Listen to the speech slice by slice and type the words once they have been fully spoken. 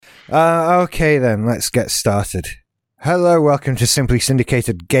Okay then, let's get started. Hello, welcome to Simply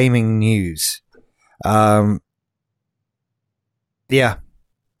Syndicated Gaming News. Yeah,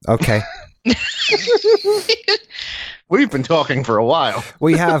 okay. We've been talking for a while.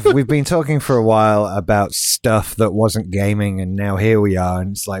 We've been talking for a while about stuff that wasn't gaming, and now here we are,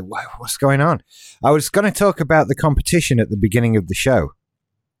 and it's like, what's going on? I was going to talk about the competition at the beginning of the show,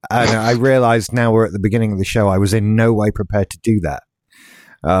 and I realised now we're at the beginning of the show, I was in no way prepared to do that.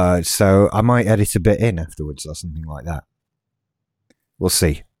 So I might edit a bit in afterwards or something like that. We'll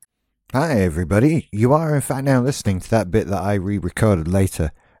see. Hi everybody, you are in fact now listening to that bit that I re-recorded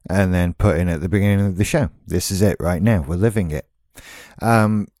later and then put in at the beginning of the show. This is it right now, we're living it.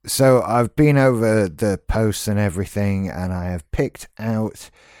 So I've been over the posts and everything, and I have picked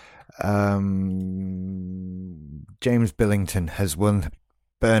out James Billington has won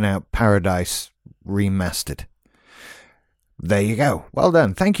Burnout Paradise Remastered. There you go. Well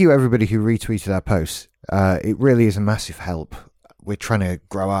done. Thank you, everybody who retweeted our posts. It really is a massive help. We're trying to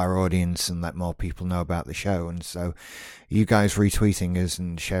grow our audience and let more people know about the show. And so you guys retweeting us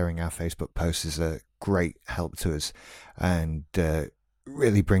and sharing our Facebook posts is a great help to us, and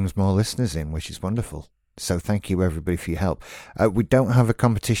really brings more listeners in, which is wonderful. So thank you, everybody, for your help. We don't have a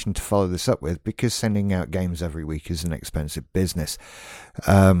competition to follow this up with because sending out games every week is an expensive business.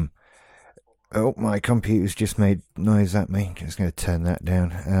 Oh, my computer's just made noise at me. Just going to turn that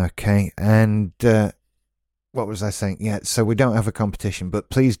down. Okay, and what was I saying? Yeah, so we don't have a competition, but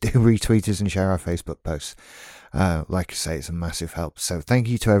please do retweet us and share our Facebook posts. Like I say, it's a massive help. So thank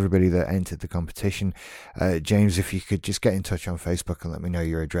you to everybody that entered the competition. James, if you could just get in touch on Facebook and let me know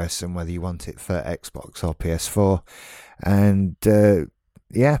your address and whether you want it for Xbox or PS4. And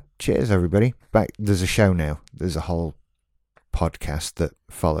yeah, cheers, everybody. There's a show now. There's a whole podcast that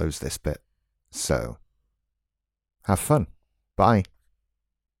follows this bit. So, have fun. Bye.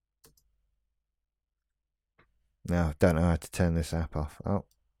 No, I don't know how to turn this app off. Oh.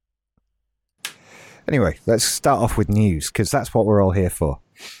 Anyway, let's start off with news, because that's what we're all here for.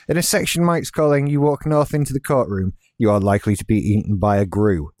 In a section Mike's calling You Walk North into the Courtroom, you are likely to be eaten by a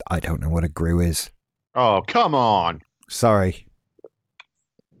grue. I don't know what a grue is. Oh, come on. Sorry.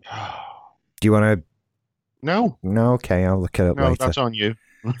 Do you want to... No. No, okay, I'll look it up later. No, that's on you.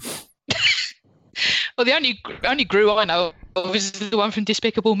 Well, the only grue I know of is the one from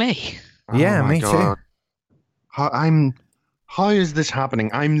Despicable Me. Yeah, me too. How is this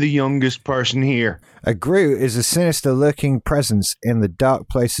happening? I'm the youngest person here. A grue is a sinister lurking presence in the dark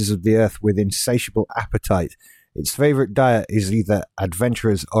places of the earth with insatiable appetite. Its favourite diet is either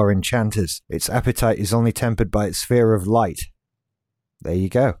adventurers or enchanters. Its appetite is only tempered by its fear of light. There you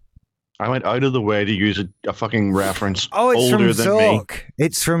go. I went out of the way to use a fucking reference. Oh, it's older from than Zork. Me.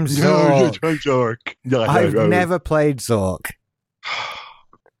 It's from Zork. No, it's from Zork. No, I've never played Zork.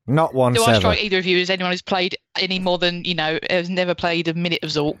 Not once Do ever. I strike either of you as anyone who's played any more than, has never played a minute of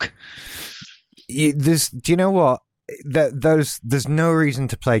Zork? Do you know what? There's no reason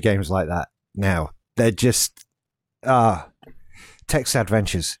to play games like that now. They're just text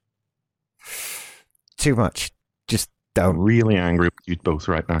adventures. Too much. Just don't. I'm really angry with you both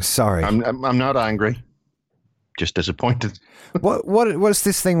right now. Sorry. I'm not angry. Just disappointed. What's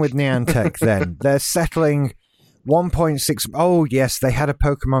this thing with Niantic then? They're settling 1.6. Oh yes, they had a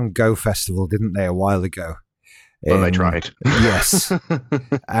Pokemon Go festival, didn't they, a while ago? Well, they tried. Yes. They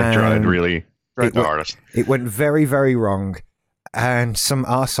tried really the hardest. It went very, very wrong, and some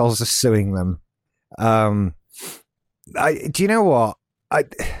arseholes are suing them. Do you know what?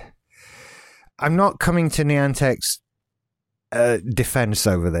 I'm not coming to Niantic's defense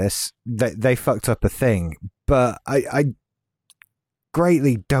over this. They fucked up a thing, but I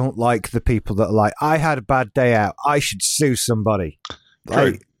greatly don't like the people that are like, I had a bad day out, I should sue somebody.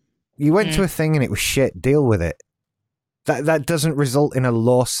 Like, you went to a thing and it was shit, deal with it. That doesn't result in a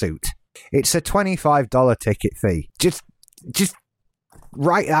lawsuit. It's a $25 ticket fee. Just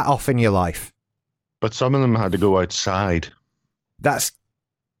write that off in your life. But some of them had to go outside.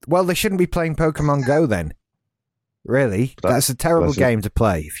 Well, they shouldn't be playing Pokemon Go then. Really? That's a terrible game to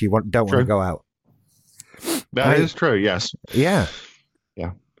play if you don't want to go out. That is true, yes. Yeah.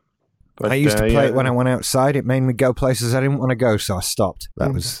 Yeah. But, I used to play it when I went outside. It made me go places I didn't want to go, so I stopped.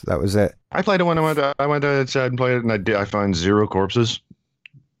 That was it. I played it when I went outside and played it, and I found 0 corpses,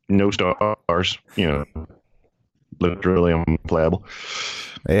 no stars. Literally unplayable.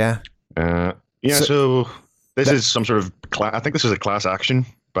 Yeah. So this is some sort of I think this is a class action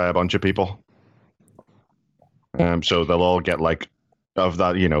by a bunch of people. So they'll all get like, of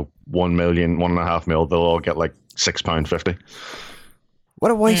that, 1 million, 1.5 mil, they'll all get like £6.50.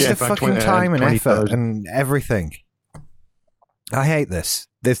 What a waste of fucking time and effort and everything. I hate this.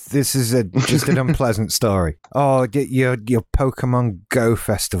 This is just an unpleasant story. Oh, your Pokemon Go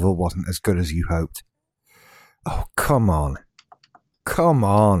festival wasn't as good as you hoped. Oh, come on. Come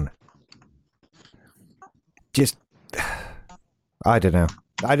on. Just, I don't know.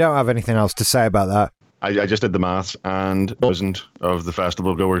 I don't have anything else to say about that. I just did the maths, and 1,000 of the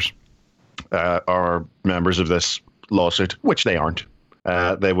festival goers are members of this lawsuit, which they aren't.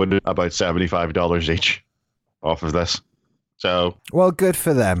 They would about $75 each off of this. So, well, good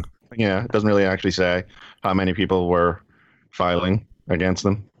for them. Yeah, it doesn't really actually say how many people were filing against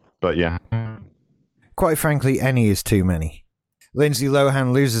them, but yeah. Quite frankly, any is too many. Lindsay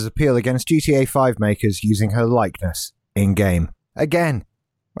Lohan loses appeal against GTA 5 makers using her likeness in-game. Again.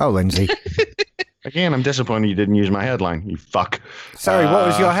 Oh, Lindsay. Again, I'm disappointed you didn't use my headline, you fuck. Sorry, what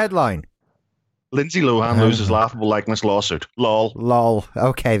was your headline? Lindsay Lohan loses laughable likeness lawsuit. Lol. Lol.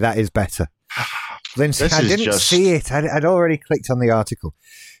 Okay, that is better. Lindsay, I didn't see it. I'd already clicked on the article.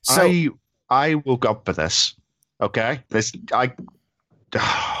 So I woke up for this. Okay?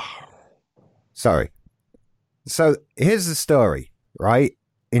 Sorry. So here's the story, right?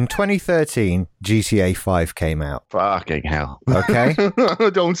 In 2013, GTA 5 came out. Fucking hell. Okay?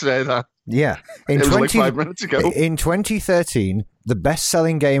 Don't say that. Yeah. It was like 5 minutes ago. In 2013, the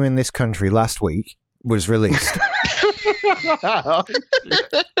best-selling game in this country last week was released.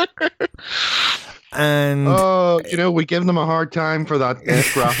 And we give them a hard time for that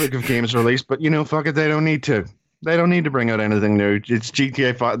graphic of games released, but fuck it, they don't need to. They don't need to bring out anything new. It's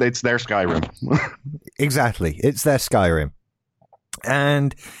GTA 5. It's their Skyrim. Exactly. It's their Skyrim.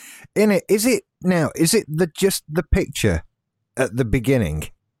 And in it, is it just the picture at the beginning?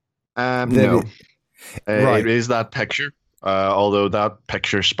 No. Right. It is that picture. Although that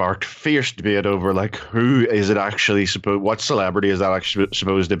picture sparked fierce debate over who is it actually what celebrity is that actually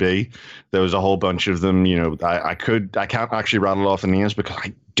supposed to be? There was a whole bunch of them. I can't actually rattle off the names because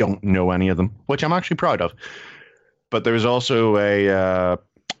I don't know any of them, which I'm actually proud of. But there's also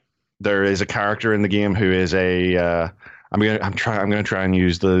there is a character in the game who is I'm gonna try and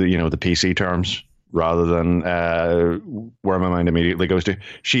use the the PC terms rather than where my mind immediately goes to.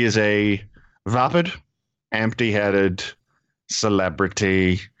 She is a vapid, empty-headed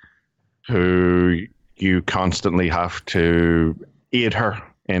celebrity who you constantly have to aid her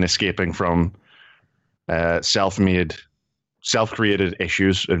in escaping from self-created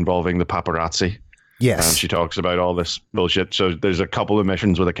issues involving the paparazzi. Yes. And she talks about all this bullshit. So there's a couple of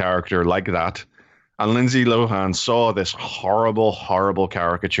missions with a character like that. And Lindsay Lohan saw this horrible, horrible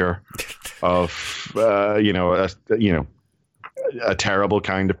caricature of, a terrible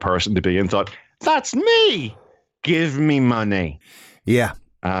kind of person to be and thought, that's me. Give me money. Yeah.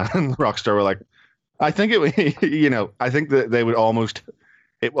 And Rockstar were like, I think I think that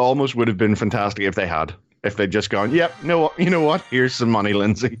it almost would have been fantastic if they'd just gone, yep, you know what? Here's some money,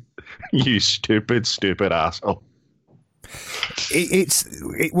 Lindsay. You stupid, stupid asshole.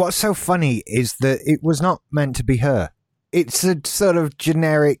 What's so funny is that it was not meant to be her. It's a sort of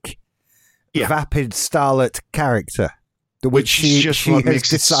generic, vapid starlet character. Which she has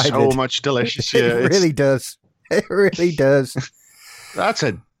decided so much delicious. It really does. It really does. That's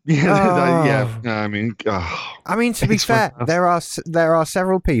it. I mean, to be fair, there are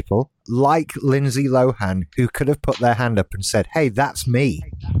several people like Lindsay Lohan who could have put their hand up and said, "Hey, that's me."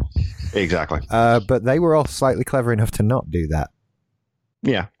 Exactly. But they were all slightly clever enough to not do that.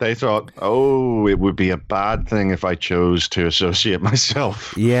 Yeah, they thought, it would be a bad thing if I chose to associate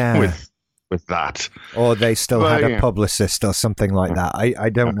myself. With that, or they still had a publicist or something like that. I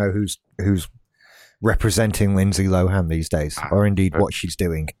don't know who's representing Lindsay Lohan these days, or indeed what she's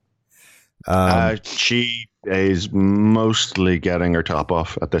doing. She is mostly getting her top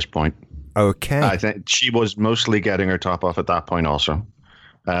off at this point. Okay, I think she was mostly getting her top off at that point. Also,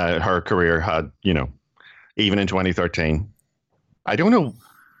 her career had, even in 2013. I don't know.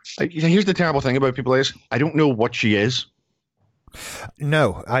 Here's the terrible thing about people is I don't know what she is.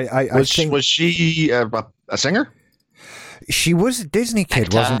 No, I think... Was she a singer? She was a Disney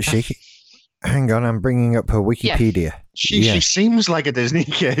kid, wasn't she? Hang on, I'm bringing up her Wikipedia. Yeah. She seems like a Disney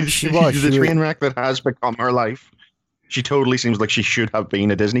kid. She was. She's the train wreck that has become her life. She totally seems like she should have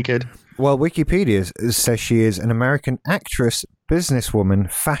been a Disney kid. Well, Wikipedia says she is an American actress,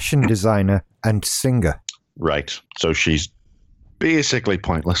 businesswoman, fashion designer, and singer. Right. So she's basically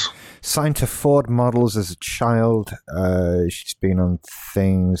pointless. Signed to Ford Models as a child. She's been on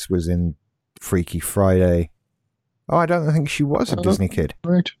things, was in Freaky Friday. Oh, I don't think she was a Disney kid.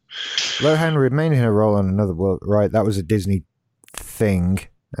 Right. Lohan remained in her role on Another World. Right, that was a Disney thing.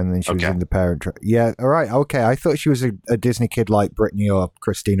 And then she was in The Parent Trap. Yeah, all right, okay. I thought she was a Disney kid like Britney or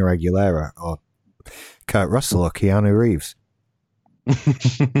Christina Aguilera or Kurt Russell or Keanu Reeves.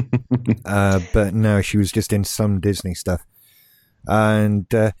 But no, she was just in some Disney stuff. And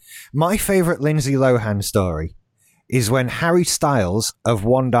my favourite Lindsay Lohan story is when Harry Styles of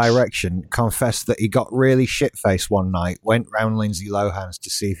One Direction confessed that he got really shit-faced one night, went round Lindsay Lohan's to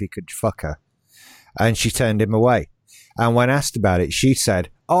see if he could fuck her, and she turned him away. And when asked about it, she said,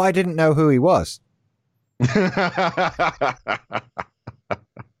 "Oh, I didn't know who he was."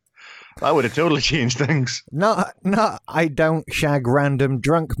 That would have totally changed things. Not, I don't shag random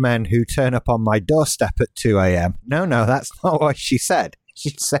drunk men who turn up on my doorstep at 2 a.m. No, that's not what she said.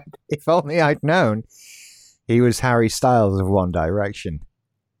 She said, if only I'd known he was Harry Styles of One Direction,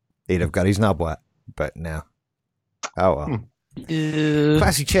 he'd have got his knob wet. But no. Oh, well.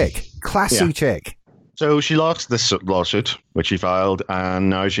 Classy chick. Chick. So she lost this lawsuit, which she filed, and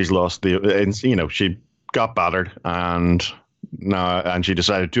now she's lost she got battered, and she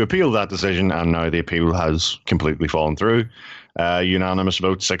decided to appeal that decision, and now the appeal has completely fallen through. Unanimous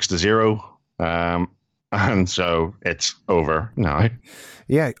vote 6-0. And so it's over now.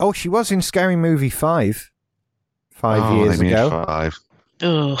 Yeah. Oh, she was in Scary Movie 5 years ago. 5.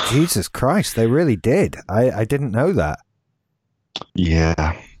 Ugh. Jesus Christ, they really did. I didn't know that.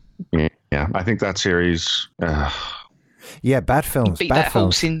 Yeah. I think that series. Yeah, bad films. Beat bad that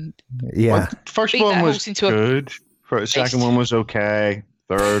films. horse in. Yeah. Well, the first Beat one that was horse into a good. The second one was okay.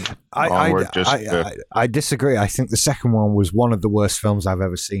 Third, onward, I disagree. I think the second one was one of the worst films I've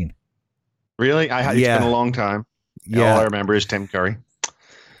ever seen. Really? It's been a long time. Yeah. All I remember is Tim Curry.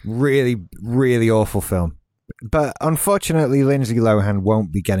 Really, really awful film. But unfortunately, Lindsay Lohan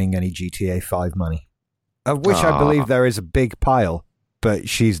won't be getting any GTA 5 money, of which I believe there is a big pile, but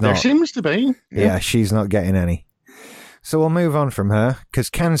she's not. There seems to be. Yeah, she's not getting any. So we'll move on from her,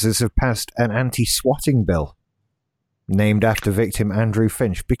 because Kansas have passed an anti-swatting bill named after victim Andrew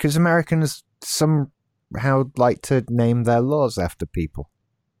Finch, because Americans somehow like to name their laws after people.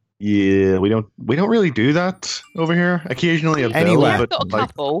 Yeah, we don't really do that over here. Occasionally, Anywhere. We've got a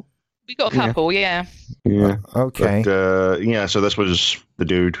couple. We got a couple, yeah. Yeah. Okay. But, so this was the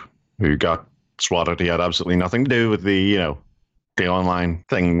dude who got swatted. He had absolutely nothing to do with the online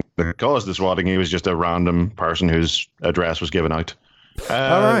thing that caused the swatting. He was just a random person whose address was given out.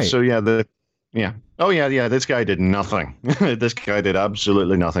 All right. So this guy did nothing. This guy did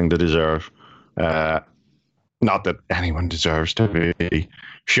absolutely nothing to deserve. Not that anyone deserves to be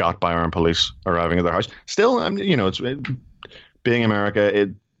shot by armed police arriving at their house. Still, it's being America.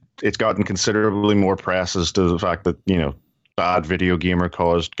 It's gotten considerably more press as to the fact that bad video gamer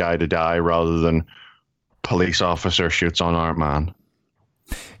caused guy to die rather than police officer shoots unarmed man.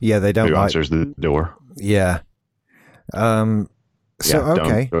 Yeah, they don't who answers the door. Yeah.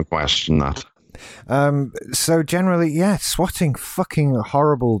 Okay. Don't question that. So generally, swatting, fucking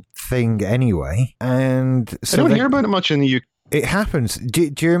horrible thing anyway. And so I don't hear about it much in the UK. It happens.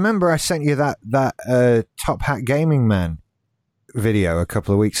 Do you remember I sent you that Top Hat Gaming Man video a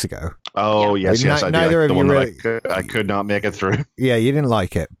couple of weeks ago? Oh, yes, I do. Neither of you really. I could not make it through. Yeah, you didn't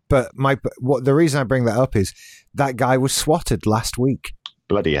like it. But the reason I bring that up is that guy was swatted last week.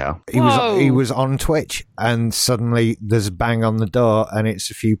 Bloody hell. He was on Twitch, and suddenly there's a bang on the door, and it's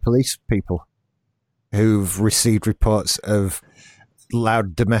a few police people who've received reports of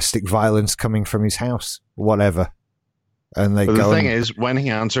loud domestic violence coming from his house, whatever. And they go. The thing is, when he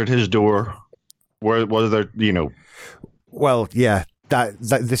answered his door, was there, Well, yeah, that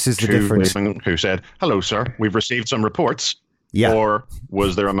this is the difference. Who said, "Hello, sir, we've received some reports." Yeah. Or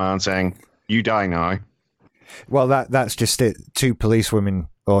was there a man saying, "You die now"? Well, that's just it. Two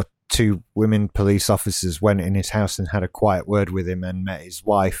women police officers went in his house and had a quiet word with him and met his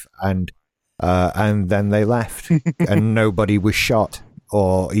wife, and then they left, and nobody was shot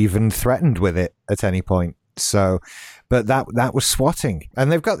or even threatened with it at any point. So, but that was swatting,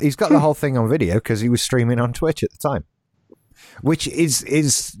 and he's got the whole thing on video because he was streaming on Twitch at the time, which is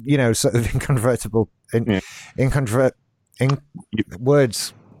sort of incontrovertible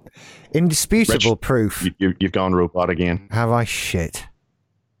indisputable Rich, proof. You've gone robot again. Have I? Shit.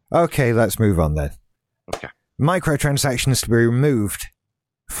 Okay, let's move on then. Okay. Microtransactions to be removed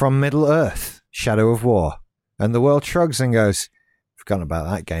from Middle Earth, Shadow of War. And the world shrugs and goes, forgotten about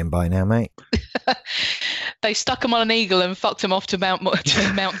that game by now, mate. They stuck him on an eagle and fucked him off to Mount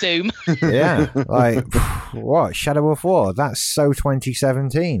Doom. Yeah, like, what? Shadow of War? That's so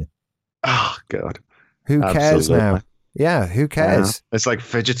 2017. Oh, God. Who cares now? Yeah, who cares? It's like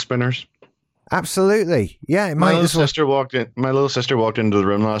fidget spinners. Absolutely. Yeah, my little sister walked into the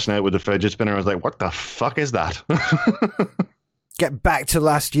room last night with a fidget spinner. I was like, what the fuck is that? Get back to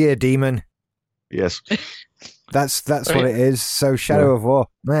last year, demon. Yes. That's what it is. So Shadow of War.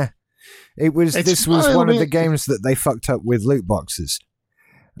 This was one of the games that they fucked up with loot boxes.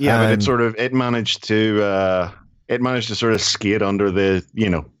 Yeah, but it managed to sort of skate under the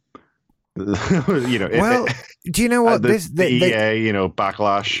well, do you know what the EA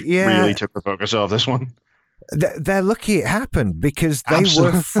backlash really took the focus off this one. They're lucky it happened because they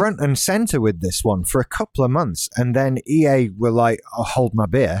were front and center with this one for a couple of months, and then EA were like, "I'll hold my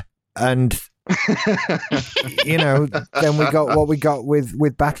beer," and then we got what we got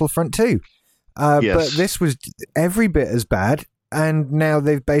with Battlefront 2. Yes. But this was every bit as bad, and now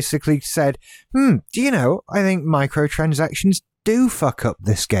they've basically said, I think microtransactions do fuck up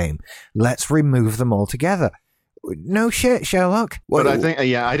this game. Let's remove them altogether. No shit, Sherlock. But I think,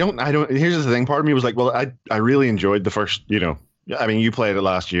 I don't. Here's the thing. Part of me was like, well, I really enjoyed the first, I mean, you played it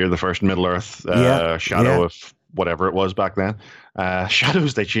last year, the first Middle Earth Shadow of whatever it was back then.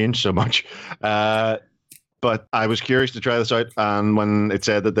 Shadows, they changed so much. But I was curious to try this out. And when it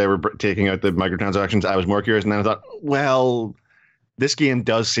said that they were taking out the microtransactions, I was more curious. And then I thought, well, this game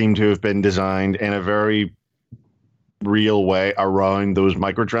does seem to have been designed in a very real way around those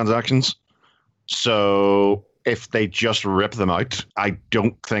microtransactions. So if they just rip them out, I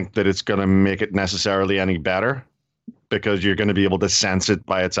don't think that it's going to make it necessarily any better, because you're going to be able to sense it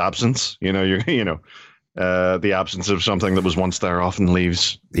by its absence. The absence of something that was once there often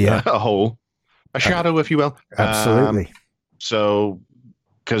leaves a hole, a shadow, if you will. Absolutely. So,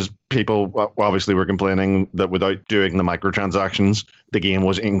 because people obviously were complaining that without doing the microtransactions, the game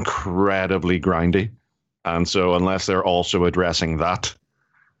was incredibly grindy. And so unless they're also addressing that,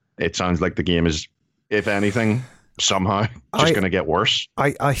 it sounds like the game is, if anything, somehow just going to get worse.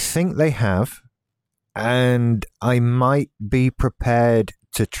 I think they have, and I might be prepared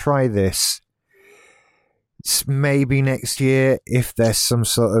to try this maybe next year if there's some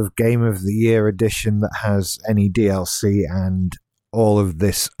sort of Game of the Year edition that has any DLC and all of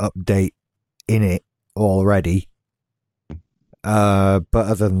this update in it already. But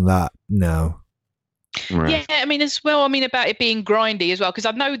other than that, no. Right. Yeah, I mean, about it being grindy as well, because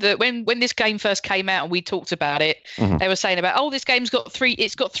I know that when this game first came out and we talked about it, they were saying about, this game's got three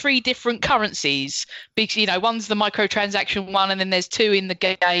different currencies, because one's the microtransaction one, and then there's two in the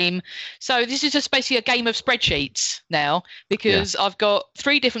game. So this is just basically a game of spreadsheets now, because I've got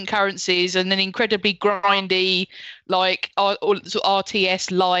three different currencies and an incredibly grindy, like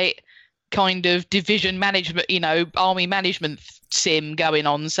RTS light kind of division management, army management sim going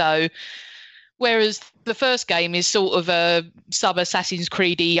on. So whereas the first game is sort of a sub Assassin's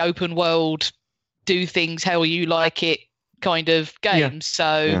Creed-y open world, do things how you like it kind of game.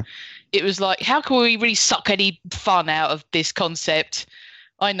 It was like, how can we really suck any fun out of this concept?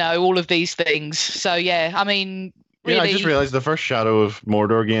 I know all of these things. So yeah, I mean, really. I just realized the first Shadow of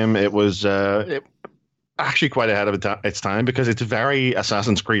Mordor game, it was actually quite ahead of its time, because it's very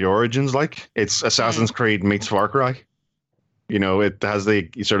Assassin's Creed Origins like. It's Assassin's Creed meets Far Cry. It has the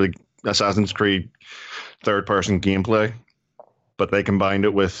sort of Assassin's Creed third-person gameplay, but they combined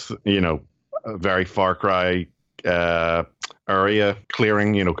it with, a very Far Cry area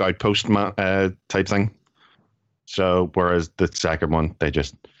clearing, outpost type thing. So, whereas the second one,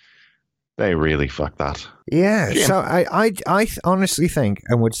 they really fucked that. Yeah. So I honestly think,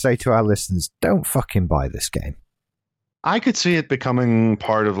 and would say to our listeners, don't fucking buy this game. I could see it becoming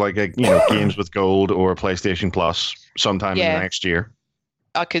part of like a Games with Gold or PlayStation Plus sometime in the next year.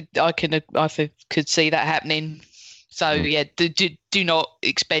 I could see that happening. So do not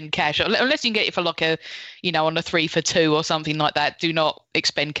expend cash unless you can get it for like a, on a 3 for 2 or something like that. Do not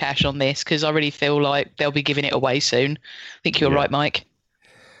expend cash on this, because I really feel like they'll be giving it away soon. I think you're right, Mike.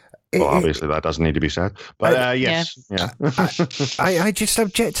 Well, obviously that doesn't need to be said, but yes, I just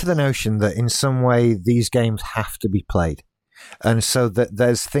object to the notion that in some way these games have to be played. And so that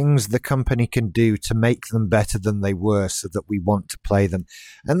there's things the company can do to make them better than they were so that we want to play them.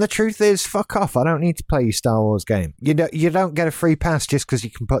 And the truth is, fuck off. I don't need to play your Star Wars game. You don't get a free pass just because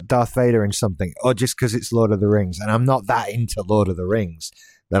you can put Darth Vader in something, or just because it's Lord of the Rings. And I'm not that into Lord of the Rings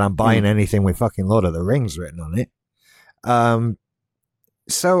that I'm buying anything with fucking Lord of the Rings written on it.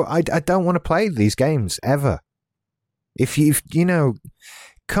 So I don't want to play these games ever. If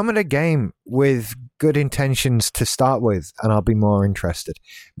come at a game with good intentions to start with, and I'll be more interested,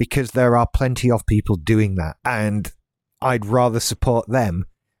 because there are plenty of people doing that, and I'd rather support them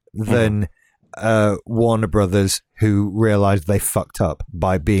than Warner Brothers, who realized they fucked up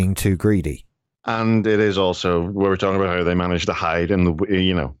by being too greedy. And it is also, we were talking about how they managed to hide in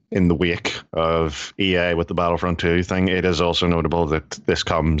the wake of EA with the Battlefront 2 thing. It is also notable that this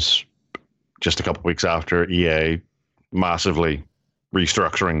comes just a couple of weeks after EA massively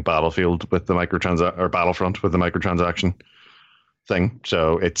restructuring Battlefront with the microtransaction. thing.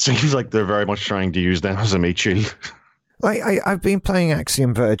 So it seems like they're very much trying to use them as a meat shield. I've been playing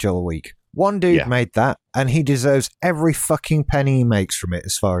Axiom Verge all week. One dude made that, and he deserves every fucking penny he makes from it,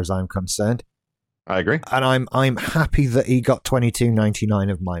 as far as I'm concerned. I agree. And I'm happy that he got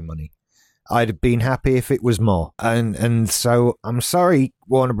 $22.99 of my money. I'd have been happy if it was more. And so I'm sorry,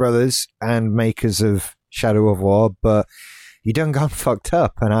 Warner Brothers and makers of Shadow of War, but you done gone fucked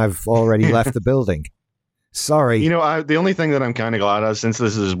up, and I've already left the building. Sorry. You know, the only thing that I'm kind of glad of, since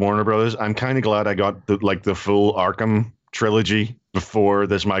this is Warner Brothers, I'm kind of glad I got the full Arkham trilogy before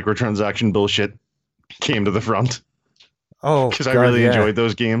this microtransaction bullshit came to the front. Oh, because I really enjoyed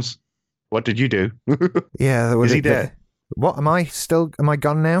those games. What did you do? Yeah, is he dead? What am I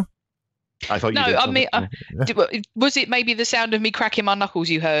gone now? I thought you no, did. I mean, was it maybe the sound of me cracking my knuckles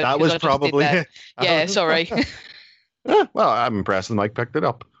you heard? That was probably it. Yeah, sorry. Well, I'm impressed the mic picked it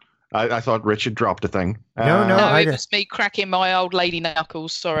up. I thought Rich had dropped a thing. No, it was me cracking my old lady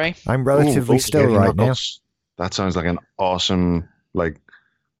knuckles. Sorry. I'm relatively still right knuckles. Now. That sounds like an awesome,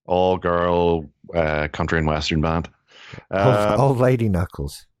 all-girl country and western band. Old lady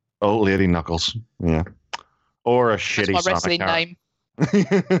knuckles. Old lady knuckles. Yeah. Or a shitty That's my wrestling name.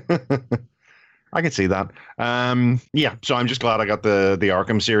 I can see that. Yeah. So I'm just glad I got the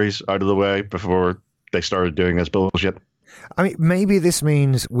Arkham series out of the way before they started doing this bullshit. I mean, maybe this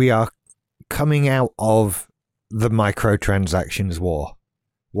means we are coming out of the microtransactions war.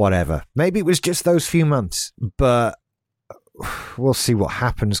 Whatever. Maybe it was just those few months, but we'll see what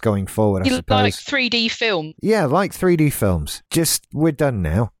happens going forward, I suppose. Like 3D film. Yeah, like 3D films. Just, we're done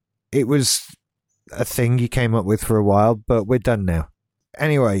now. It was a thing you came up with for a while, but we're done now.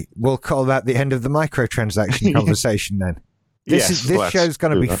 Anyway, we'll call that the end of the microtransaction conversation then. This show's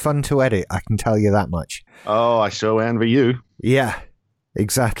going to be fun to edit, I can tell you that much. Oh, I so envy you. Yeah,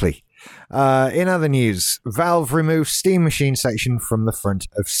 exactly. In other news, Valve removed Steam Machine section from the front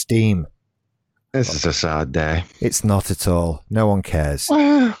of Steam. This is a sad day. It's not at all. No one cares.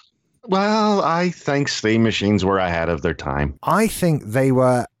 Well, I think Steam Machines were ahead of their time. I think they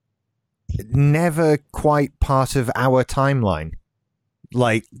were never quite part of our timeline.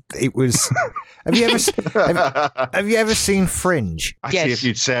 Like, it was... have you ever seen Fringe? Yes. See, if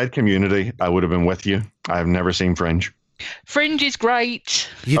you'd said Community, I would have been with you. I've never seen Fringe. Fringe is great.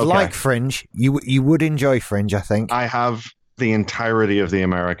 You'd like Fringe. You would enjoy Fringe, I think. I have the entirety of The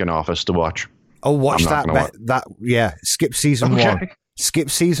American Office to watch. Oh, watch that. Yeah, skip season 1. Skip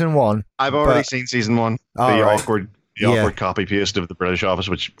season 1. I've already seen season 1. The awkward copy paste of the British Office,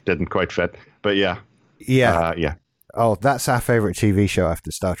 which didn't quite fit. But yeah. Yeah. Oh, that's our favorite TV show after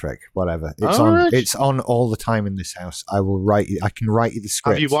Star Trek. Whatever. It's on all the time in this house. I can write you the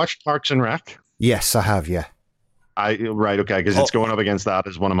script. Have you watched Parks and Rec? Yes, I have. Yeah. Because it's going up against that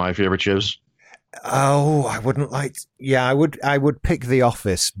as one of my favorite shows. Oh, I wouldn't like. Yeah, I would pick The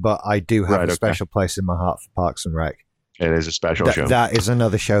Office, but I do have a special place in my heart for Parks and Rec. It is a special show. That is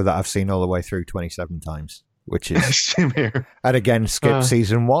another show that I've seen all the way through 27 times. Which is same here. And again, skip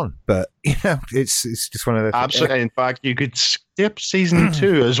season 1, but it's just one of the absolutely. In fact, you could skip season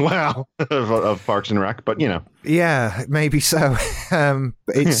 2 as well of Parks and Rec, but yeah, maybe so.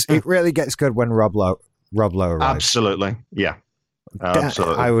 It really gets good when Rob Lowe arrives. Absolutely, yeah,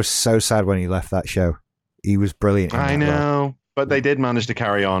 absolutely. I was so sad when he left that show. He was brilliant. I know, but they did manage to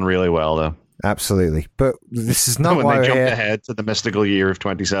carry on really well, though. Absolutely, but this is not when why they jumped here. Ahead to the mystical year of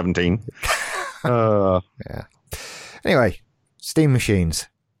 2017. Yeah. Anyway, Steam Machines.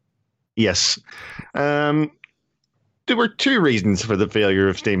 Yes. There were 2 reasons for the failure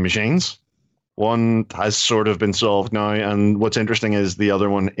of Steam Machines. One has sort of been solved now, and what's interesting is the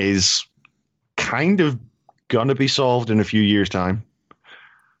other one is kind of going to be solved in a few years' time.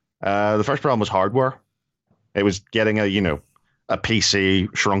 The first problem was hardware. It was getting a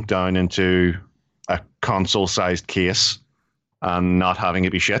PC shrunk down into a console-sized case and not having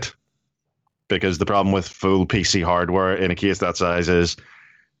it be shit. Because the problem with full PC hardware in a case that size is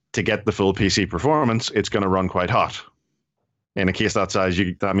to get the full PC performance, it's going to run quite hot. In a case that size,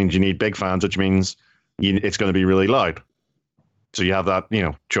 that means you need big fans, which means it's going to be really loud. So you have that,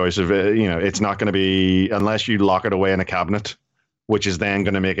 choice of, it's not going to be, unless you lock it away in a cabinet, which is then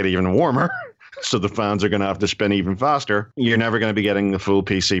going to make it even warmer. So the fans are going to have to spin even faster. You're never going to be getting the full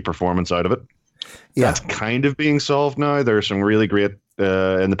PC performance out of it. Yeah. That's kind of being solved now. There's some really great,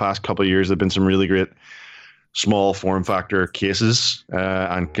 in the past couple of years, there have been some really great small form factor cases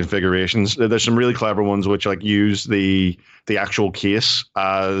and configurations. There's some really clever ones which use the actual case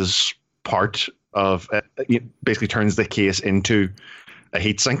as part of, basically turns the case into a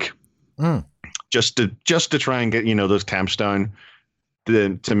heatsink. Just to try and get, those temps down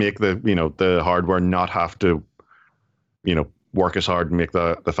to make the hardware not have to, work as hard and make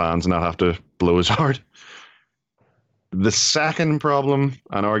the fans not have to blow as hard. The second problem,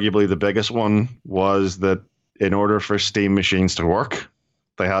 and arguably the biggest one, was that in order for Steam machines to work,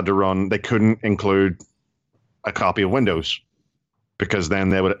 they couldn't include a copy of Windows, because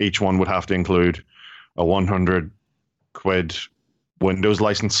then each one would have to include a 100 quid Windows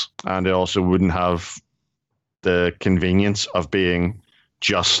license, and it also wouldn't have the convenience of being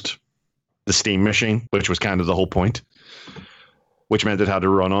just the Steam machine, which was kind of the whole point, which meant it had to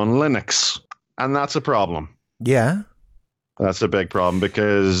run on Linux. And that's a problem. Yeah. That's a big problem,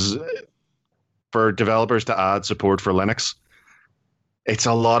 because for developers to add support for Linux, it's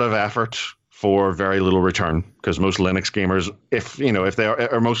a lot of effort for very little return, because most Linux gamers, if they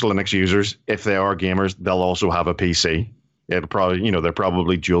are, or most Linux users, if they are gamers, they'll also have a PC. It'll probably, they're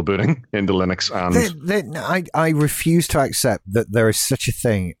probably dual booting into Linux. And I refuse to accept that there is such a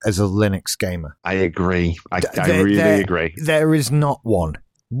thing as a Linux gamer. I agree. I really agree. There is not one.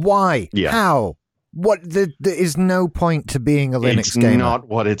 Why? Yeah. How? What? There is no point to being a Linux gamer. It's not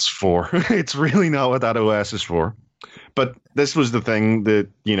what it's for. It's really not what that OS is for. But this was the thing that,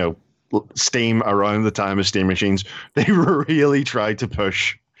 Steam, around the time of Steam machines, they really tried to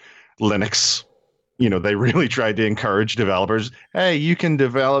push Linux. They really tried to encourage developers. Hey, you can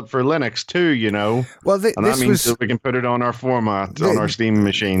develop for Linux too, Well, and that means that we can put it on our format, on our Steam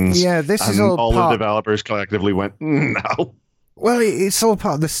machines. Yeah, this is all the developers collectively went, no. Well, it's all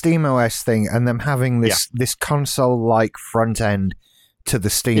part of the Steam OS thing, and them having this console-like front end to the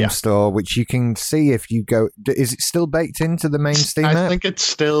Steam store, which you can see if you go. Is it still baked into the main Steam app? I think it's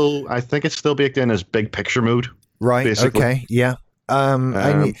still baked in as big picture mode. Right. Basically. Okay. Yeah.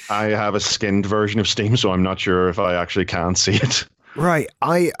 I have a skinned version of Steam, so I'm not sure if I actually can see it. Right.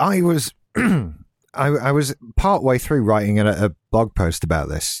 I was I was partway through writing a blog post about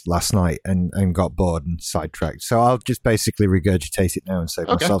this last night and got bored and sidetracked. So I'll just basically regurgitate it now and save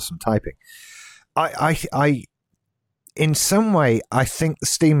myself some typing. I in some way, I think the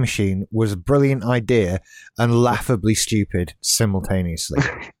Steam machine was a brilliant idea and laughably stupid simultaneously.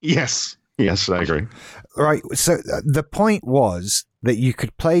 Yes, I agree. Right. So the point was that you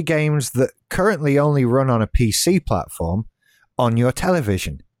could play games that currently only run on a PC platform on your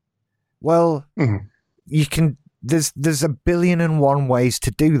television. Well, you can. There's 1,000,000,001 ways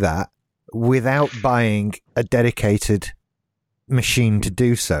to do that without buying a dedicated machine to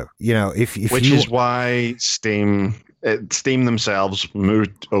do so. Which is why Steam themselves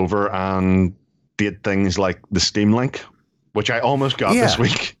moved over and did things like the Steam Link, which I almost got this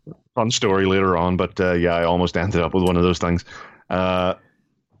week. Fun story later on, but I almost ended up with one of those things. There's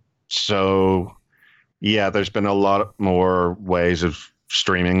been a lot more ways of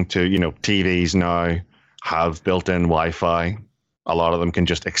streaming to, TVs now have built-in Wi-Fi. A lot of them can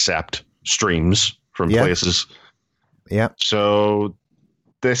just accept streams from places. Yeah. So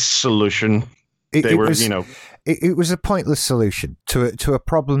this solution, it was a pointless solution to a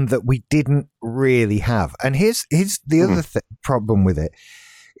problem that we didn't really have. And here's the other problem with it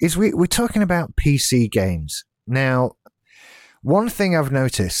is we're talking about PC games. Now, one thing I've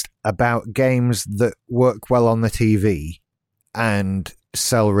noticed about games that work well on the TV and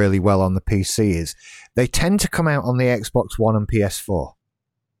sell really well on the PC is they tend to come out on the Xbox One and PS4.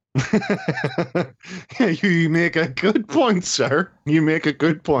 You make a good point, sir. You make a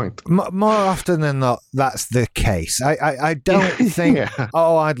good point. More often than not, that's the case. I don't think,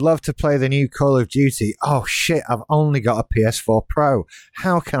 I'd love to play the new Call of Duty. Oh, shit, I've only got a PS4 Pro.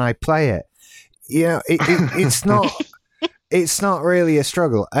 How can I play it? It's not... It's not really a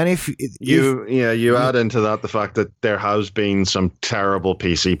struggle. And if you add into that the fact that there has been some terrible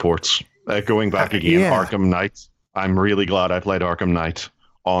PC ports. Going back again, Arkham Knight. I'm really glad I played Arkham Knight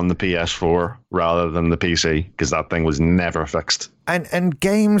on the PS4 rather than the PC, because that thing was never fixed. And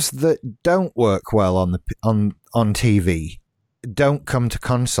games that don't work well on TV don't come to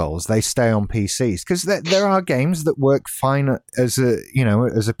consoles; they stay on PCs, because there are games that work fine as a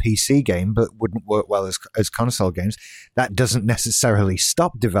PC game, but wouldn't work well as console games. That doesn't necessarily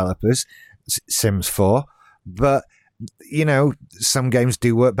stop developers. Sims 4, but some games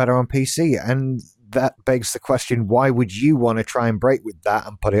do work better on PC, and that begs the question: why would you want to try and break with that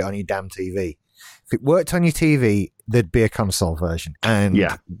and put it on your damn TV? If it worked on your TV, there'd be a console version, and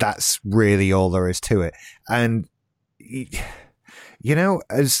that's really all there is to it. And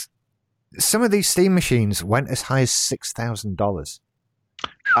as some of these Steam machines went as high as $6,000.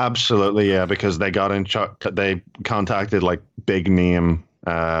 Absolutely, yeah, because they they contacted like big name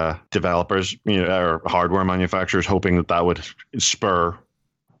developers, or hardware manufacturers, hoping that would spur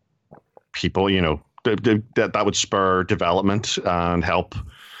people, that would spur development and help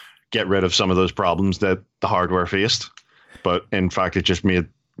get rid of some of those problems that the hardware faced. but in fact, it just meant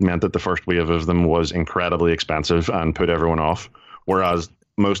that the first wave of them was incredibly expensive and put everyone off. Whereas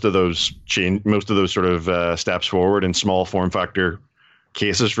most of those sort of steps forward in small form factor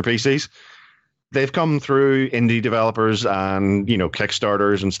cases for PCs, they've come through indie developers and,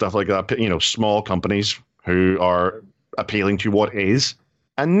 Kickstarters and stuff like that, small companies who are appealing to what is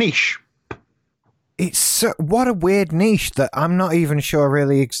a niche. It's what a weird niche that I'm not even sure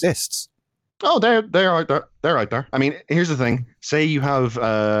really exists. Oh, they're out there. They're out there. I mean, here's the thing. Say you have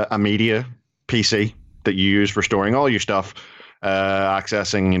a media PC that you use for storing all your stuff,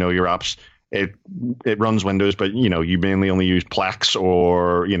 accessing, your apps. It runs Windows, but, you mainly only use Plex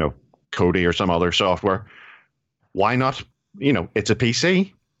or, Kodi or some other software. Why not? It's a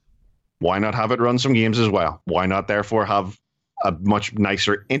PC. Why not have it run some games as well? Why not, therefore, have a much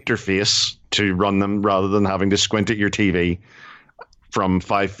nicer interface to run them rather than having to squint at your TV from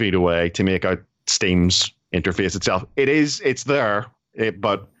 5 feet away to make out Steam's interface itself? It's there,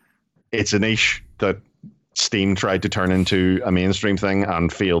 but it's a niche that Steam tried to turn into a mainstream thing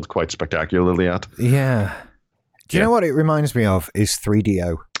and failed quite spectacularly at. Yeah. Do you know what it reminds me of is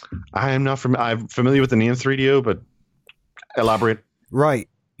 3DO? I'm familiar with the name 3DO, but elaborate. Right.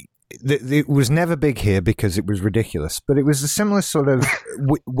 It was never big here because it was ridiculous, but it was a similar sort of,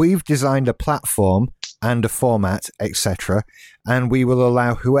 we've designed a platform and a format, etc., and we will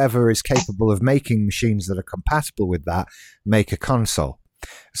allow whoever is capable of making machines that are compatible with that make a console.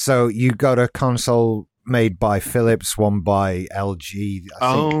 So you got a console made by Philips, one by LG.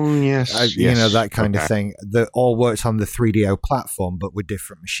 I think, yes. That kind of thing. That all worked on the 3DO platform, but with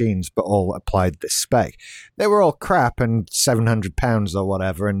different machines, but all applied this spec. They were all crap and £700 or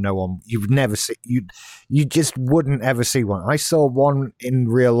whatever, and you just wouldn't ever see one. I saw one in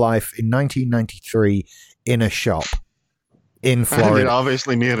real life in 1993 in a shop in Florida. And it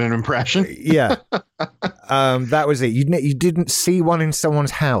obviously made an impression. Yeah. That was it. You didn't see one in someone's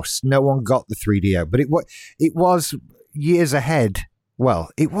house. No one got the 3DO, but it was years ahead. Well,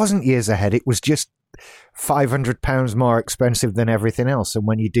 it wasn't years ahead. It was just £500 more expensive than everything else. And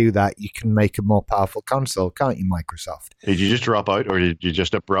when you do that, you can make a more powerful console, can't you, Microsoft? Did you just drop out, or did you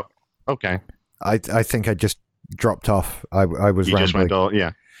just abrupt? Okay. I think I just dropped off. I was you rambling. Just went all,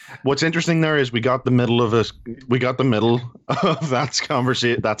 yeah. What's interesting there is we got the middle of that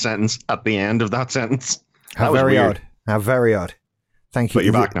conversation, that sentence at the end of that sentence. How very odd. How very odd. Thank you. But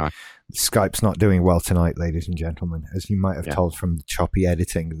you're back now. Skype's not doing well tonight, ladies and gentlemen, as you might have told from the choppy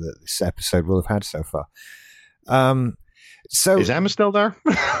editing that this episode will have had so far. So is Emma still there?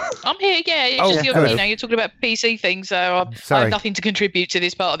 I'm here, yeah. It's just you're talking about PC things, so I have nothing to contribute to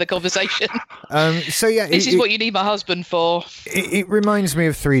this part of the conversation. This is what you need my husband for. It reminds me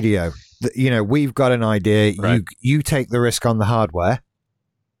of 3DO. We've got an idea. Right. You take the risk on the hardware.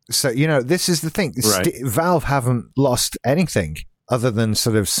 So, this is the thing. Right. Valve haven't lost anything other than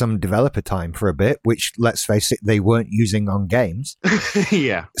sort of some developer time for a bit, which, let's face it, they weren't using on games.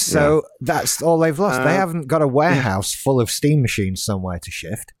 Yeah. So that's all they've lost. They haven't got a warehouse full of Steam machines somewhere to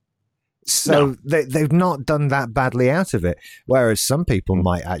shift. So they've not done that badly out of it. Whereas some people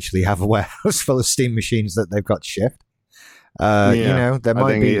might actually have a warehouse full of Steam machines that they've got to shift. There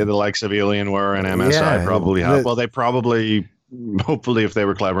might be the likes of Alienware and MSI probably have. Well, they probably, hopefully, if they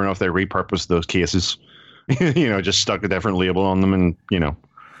were clever enough, they repurposed those cases. Just stuck a different label on them and,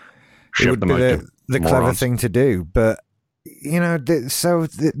 shipped them out. The clever thing to do. But,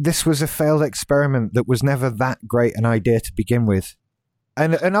 this was a failed experiment that was never that great an idea to begin with.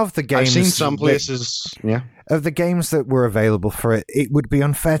 And of the games... I've seen some places, of the games that were available for it, it would be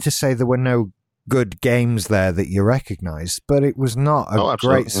unfair to say there were no good games there that you recognize, but it was not a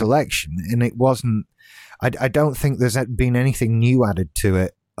great selection. And it wasn't... I don't think there's been anything new added to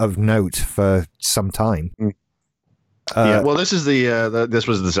it of note for some time. Well, this is this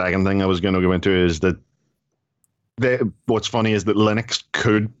was the second thing I was going to go into, is that what's funny is that Linux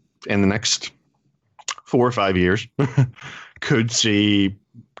could, in the next 4 or 5 years, could see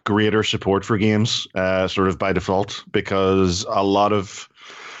greater support for games, sort of by default, because a lot of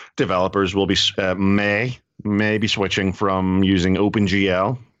developers will be may be switching from using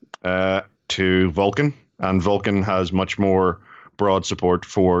OpenGL to Vulkan, and Vulkan has much more broad support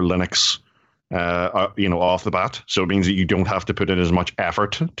for Linux, off the bat. So it means that you don't have to put in as much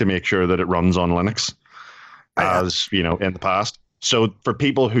effort to make sure that it runs on Linux as, in the past. So for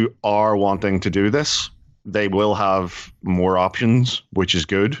people who are wanting to do this, they will have more options, which is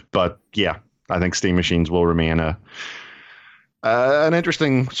good. But yeah, I think Steam machines will remain an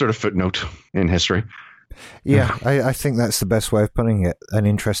interesting sort of footnote in history. Yeah, I think that's the best way of putting it. An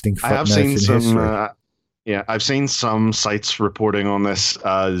interesting footnote in history. I've seen some sites reporting on this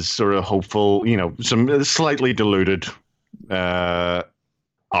as sort of hopeful, some slightly diluted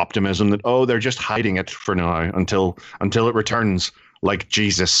optimism that they're just hiding it for now until it returns like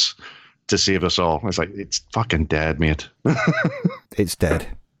Jesus to save us all. It's like, it's fucking dead, mate. It's dead.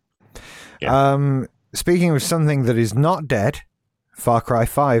 Yeah. Speaking of something that is not dead, Far Cry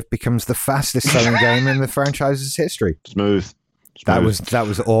 5 becomes the fastest selling game in the franchise's history. Smooth. That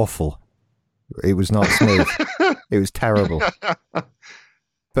was awful. It was not smooth. It was terrible.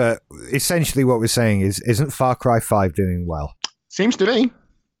 But essentially what we're saying is, isn't Far Cry 5 doing well? Seems to be.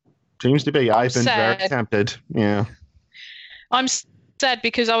 I've been very tempted. Yeah. I'm sad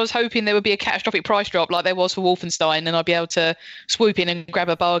because I was hoping there would be a catastrophic price drop like there was for Wolfenstein, and I'd be able to swoop in and grab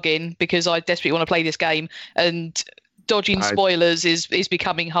a bargain because I desperately want to play this game. And dodging spoilers is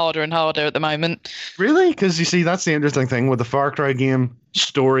becoming harder and harder at the moment. Really? Because you see, that's the interesting thing with the Far Cry game.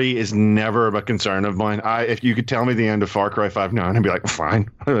 Story is never a concern of mine. If you could tell me the end of Far Cry 5 now, I'd be like, fine,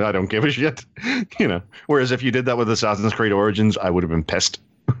 I don't give a shit. Whereas if you did that with Assassin's Creed Origins, I would have been pissed.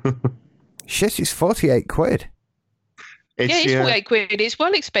 Shit, it's 48 quid. It's 48 quid. It's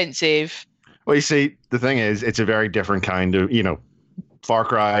well expensive. Well, you see, the thing is, it's a very different kind of, Far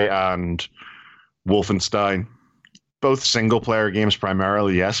Cry and Wolfenstein. Both single-player games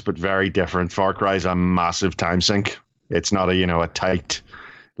primarily, yes, but very different. Far Cry is a massive time sink. It's not a tight,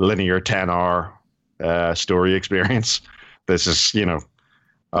 linear 10-hour story experience. This is,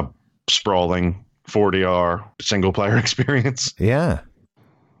 a sprawling 40-hour single-player experience. Yeah.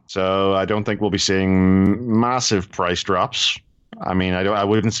 So I don't think we'll be seeing massive price drops. I mean, I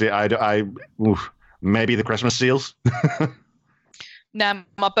wouldn't say maybe the Christmas sales. Now,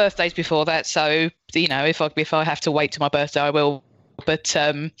 my birthday's before that, so if I have to wait till my birthday, I will. But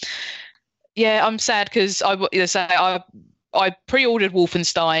yeah, I'm sad because I pre-ordered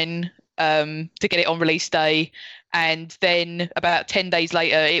Wolfenstein to get it on release day, and then about 10 days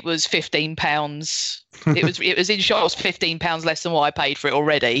later, it was £15. It was in shops £15 less than what I paid for it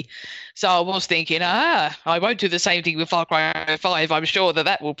already. So I was thinking, I won't do the same thing with Far Cry 5. I'm sure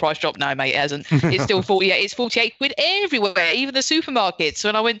that will price drop. No, mate, it hasn't. It's still 48. It's 48 quid everywhere, even the supermarkets.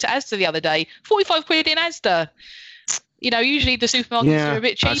 When I went to Asda the other day, 45 quid in Asda. Usually the supermarkets are a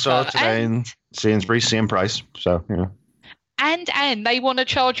bit cheaper. I saw it today in Sainsbury's, same price. So, yeah. And they want to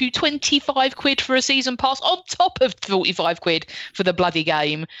charge you 25 quid for a season pass on top of 45 quid for the bloody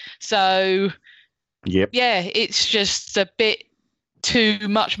game. So, yep. Yeah, it's just a bit too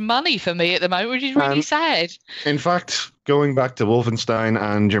much money for me at the moment, which is really sad. In fact, going back to Wolfenstein,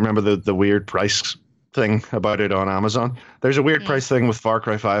 and do you remember the weird price thing about it on Amazon? There's a weird price thing with Far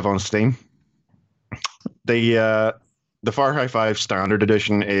Cry 5 on Steam. The Far Cry 5 Standard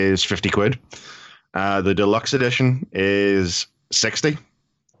Edition is 50 quid. The Deluxe Edition is 60.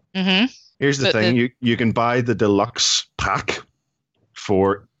 Mm-hmm. Here's the thing. You can buy the Deluxe pack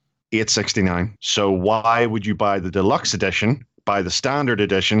for $8.69. So why would you buy the Deluxe Edition, buy the Standard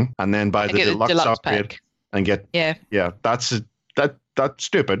Edition, and then buy the Deluxe upgrade pack and get... Yeah, that's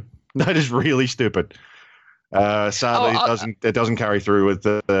stupid. That is really stupid. Sadly, it doesn't carry through with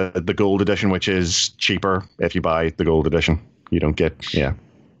the Gold Edition, which is cheaper if you buy the Gold Edition. You don't get... Yeah.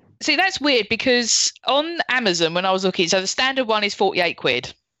 See, that's weird because on Amazon, when I was looking, so the standard one is 48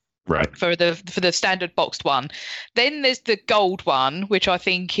 quid. Right. For the standard boxed one. Then there's the gold one, which I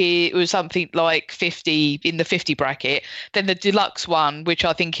think it was something like 50 in the 50 bracket. Then the deluxe one, which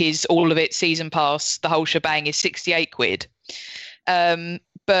I think is all of it season pass, the whole shebang, is 68 quid.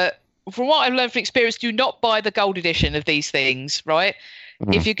 But from what I've learned from experience, do not buy the gold edition of these things, right?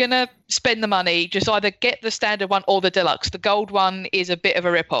 If you're going to spend the money, just either get the standard one or the deluxe. The gold one is a bit of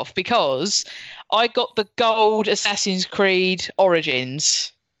a rip-off because I got the gold Assassin's Creed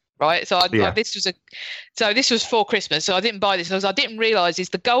Origins, right? So this was for Christmas, so I didn't buy this because I didn't realise is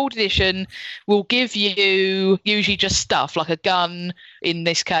the gold edition will give you usually just stuff like a gun, in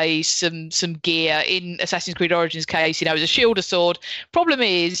this case, some gear. In Assassin's Creed Origins case, it's a shield, a sword. Problem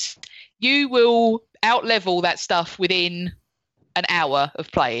is, you will out-level that stuff within an hour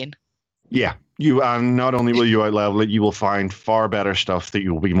of playing. Yeah, you not only will you out-level it, you will find far better stuff that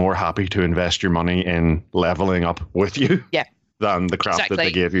you'll be more happy to invest your money in leveling up with you. Yeah. Than the crap that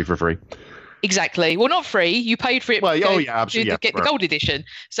they gave you for free. Exactly. Well, not free. You paid for it. Well, absolutely. Get the gold edition.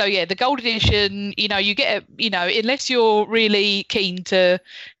 So yeah, the gold edition. You get unless you're really keen to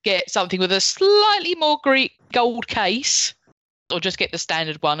get something with a slightly more gold case, or just get the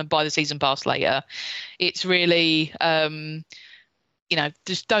standard one and buy the season pass later. It's really,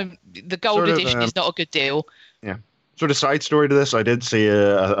 just don't. The gold edition is not a good deal. Yeah. Sort of side story to this, I did see an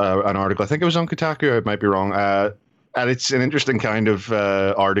article. I think it was on Kotaku. I might be wrong. And it's an interesting kind of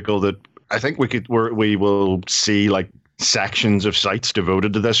article that I think we will see like sections of sites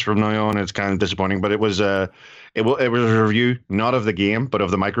devoted to this from now on. It's kind of disappointing, but it was a review not of the game but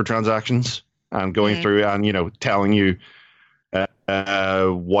of the microtransactions and going through and telling you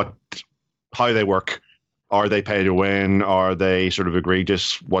how they work. Are they pay to win? Are they sort of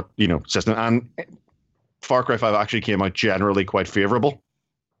egregious? What system? And Far Cry 5 actually came out generally quite favorable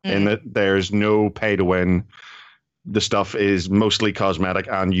in that there's no pay to win. The stuff is mostly cosmetic,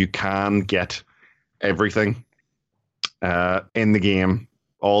 and you can get everything in the game.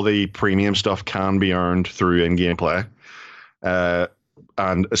 All the premium stuff can be earned through in-game play,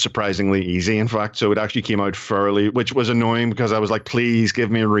 and surprisingly easy, in fact. So it actually came out fairly, which was annoying because I was like, please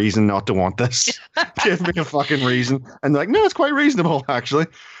give me a reason not to want this. Give me a fucking reason. And they're like, no, it's quite reasonable, actually.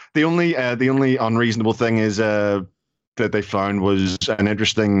 The only unreasonable thing is that they found was an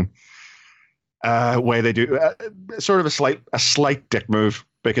interesting way they do sort of a slight dick move,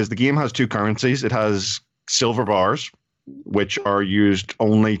 because the game has two currencies. It has silver bars, which are used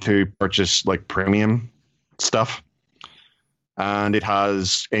only to purchase like premium stuff, and it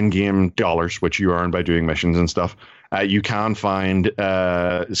has in-game dollars, which you earn by doing missions and stuff. You can find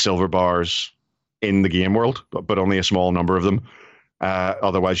silver bars in the game world, but only a small number of them.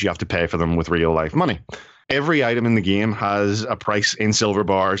 Otherwise, you have to pay for them with real-life money. Every item in the game has a price in silver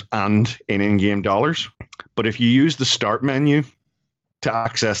bars and in-game dollars. But if you use the start menu to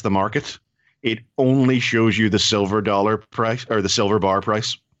access the market, it only shows you the silver dollar price or the silver bar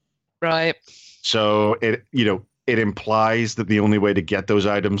price. Right. So it implies that the only way to get those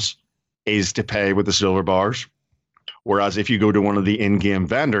items is to pay with the silver bars. Whereas if you go to one of the in-game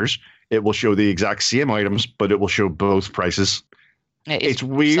vendors, it will show the exact same items, but it will show both prices. It's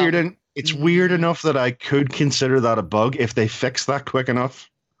weird, and it's weird enough that I could consider that a bug. If they fix that quick enough,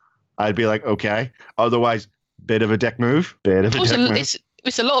 I'd be like, okay. Otherwise, bit of a dick move.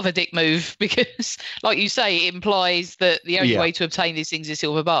 It's a lot of a dick move because, like you say, it implies that the only way to obtain these things is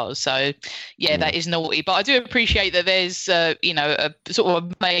silver bars. So, that is naughty. But I do appreciate that there's, a sort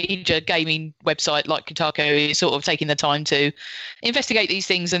of a major gaming website like Kotaku is sort of taking the time to investigate these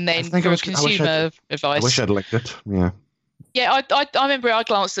things and then from consumer advice. I wish I'd linked it. Yeah. Yeah, I remember I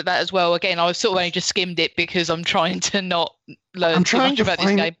glanced at that as well. Again, I was sort of only just skimmed it because I'm trying to not learn too much about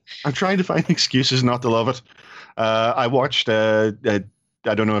this game. I'm trying to find excuses not to love it. I watched, I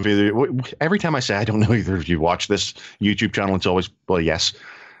don't know if every time I say I don't know either of you watch this YouTube channel, it's always, well, yes.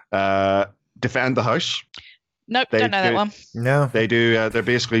 Defend the House. Nope, don't know that one. No. They do, they're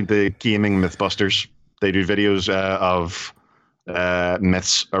basically the gaming Mythbusters. They do videos of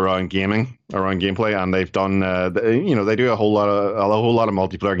myths around gaming, around gameplay, and they've done they do a whole lot of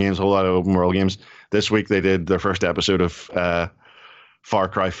multiplayer games, a whole lot of open world games. This week they did their first episode of Far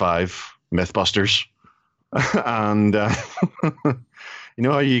Cry 5 Mythbusters, and you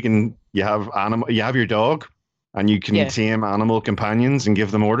know how you have your dog and you can tame animal companions and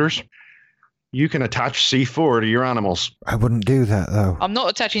give them orders. You can attach C4 to your animals. I wouldn't do that, though. I'm not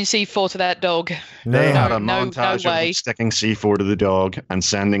attaching C4 to that dog. No. They had a montage of them sticking C4 to the dog and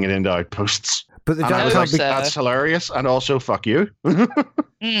sending it into outposts. But the dog can't be... That's hilarious, and also fuck you.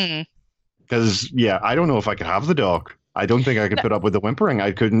 Because I don't know if I could have the dog. I don't think I could put up with the whimpering.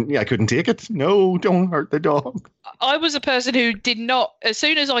 I couldn't take it. No, don't hurt the dog. I was a person who did not. As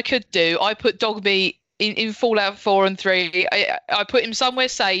soon as I could do, I put dog meat in Fallout 4 and 3. I put him somewhere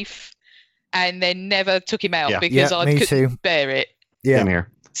safe. And then never took him out because I couldn't bear it. Yeah, in here.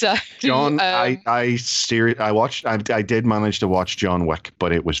 So, John, I did manage to watch John Wick,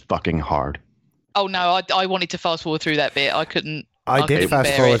 but it was fucking hard. Oh no, I wanted to fast forward through that bit. I couldn't. I did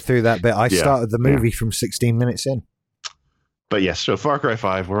fast forward through that bit. I started the movie from 16 minutes in. But yes, so Far Cry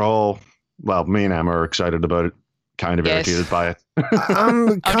 5, we're all, well, me and Emma are excited about it. Kind of irritated by it.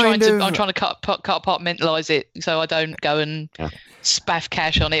 I'm trying to compartmentalize it so I don't go and spaff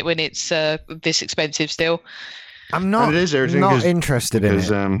cash on it when it's this expensive still. I'm not interested in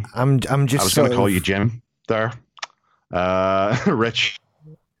it. I'm just. I was going to call you Jim there. Rich.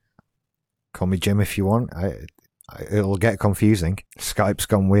 Call me Jim if you want. It'll get confusing. Skype's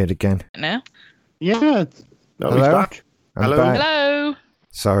gone weird again. Now? Yeah. Hello? He's back. Hello. Back. Hello.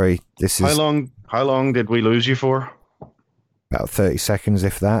 Sorry, this is... How long did we lose you for? About 30 seconds,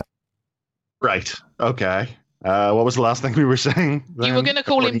 if that. Right. Okay. What was the last thing we were saying? You were going to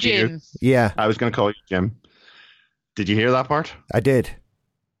call him Jim. Yeah. I was going to call you Jim. Did you hear that part? I did.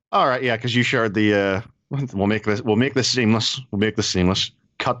 All right. Yeah, because you shared the... We'll make this seamless.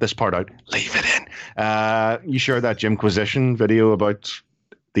 Cut this part out. Leave it in. You shared that Jimquisition video about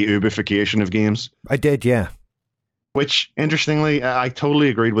the Ubification of games. I did, yeah. Which, interestingly, I totally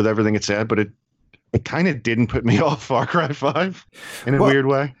agreed with everything it said, but it kind of didn't put me off Far Cry 5 in a weird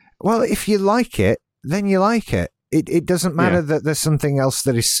way. Well, if you like it, then you like it. It doesn't matter that there's something else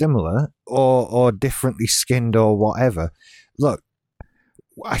that is similar or differently skinned or whatever. Look,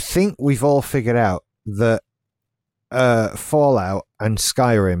 I think we've all figured out that Fallout and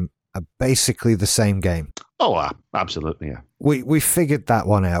Skyrim are basically the same game. Oh, absolutely, yeah. We figured that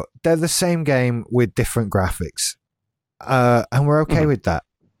one out. They're the same game with different graphics. And we're okay with that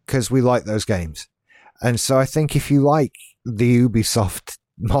because we like those games. And so I think if you like the Ubisoft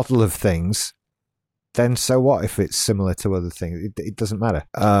model of things, then so what if it's similar to other things? It doesn't matter.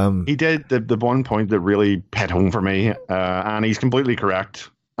 He did the one point that really hit home for me, and he's completely correct.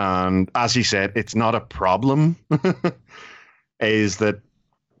 And as he said, it's not a problem, is that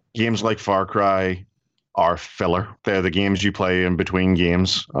games like Far Cry are filler. They're the games you play in between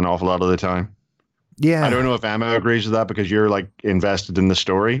games an awful lot of the time. Yeah. I don't know if Emma agrees with that because you're like invested in the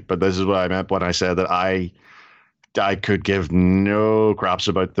story, but this is what I meant when I said that I could give no craps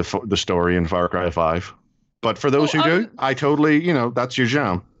about the story in Far Cry 5. But for those who do, I totally, that's your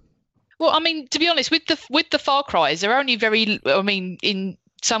jam. Well, I mean, to be honest, with the Far Cries, they're only very, in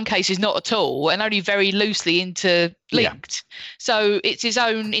some cases not at all, and only very loosely interlinked. Yeah. So it's his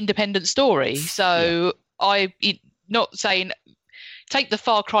own independent story. So not saying take the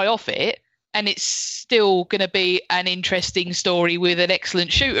Far Cry off it, and it's still going to be an interesting story with an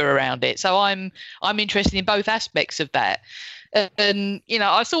excellent shooter around it. So I'm interested in both aspects of that. And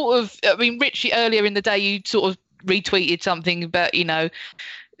Richie, earlier in the day, you sort of retweeted something about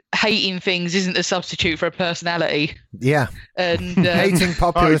hating things isn't a substitute for a personality. Yeah. And hating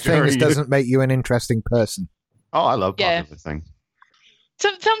popular things doesn't make you an interesting person. Oh, I love popular things.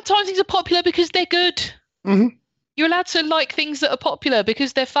 Sometimes things are popular because they're good. Mm-hmm. You're allowed to like things that are popular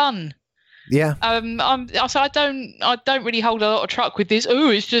because they're fun. Yeah. I don't really hold a lot of truck with this. Oh,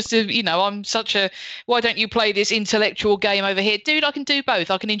 it's just I'm such a. Why don't you play this intellectual game over here, dude? I can do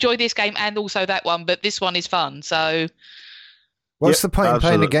both. I can enjoy this game and also that one, but this one is fun. So. What's the point in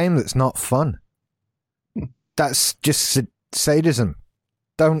playing a game that's not fun? That's just sadism.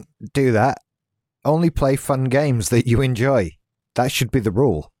 Don't do that. Only play fun games that you enjoy. That should be the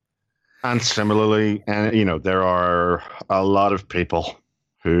rule. And similarly, there are a lot of people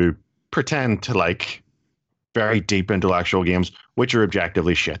who pretend to like very deep intellectual games, which are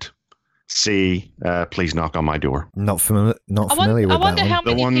objectively shit. Please Knock on My Door. Not familiar with that one.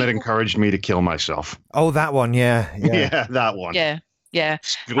 The one that encouraged me to kill myself. Oh, that one, yeah. Yeah, that one. Yeah.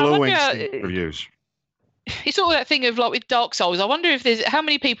 Glowing reviews. It's sort of that thing of like with Dark Souls. I wonder if there's how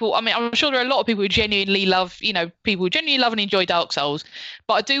many people. I mean, I'm sure there are a lot of people who genuinely love, people who genuinely love and enjoy Dark Souls.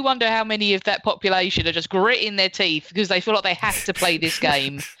 But I do wonder how many of that population are just gritting their teeth because they feel like they have to play this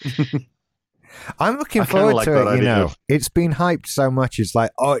game. I'm looking forward to it. It's been hyped so much. It's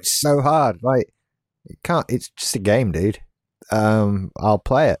like, oh, it's so hard. Like, it's just a game, dude. I'll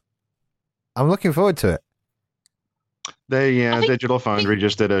play it. I'm looking forward to it. Digital Foundry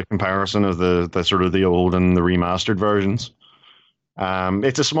just did a comparison of the sort of the old and the remastered versions.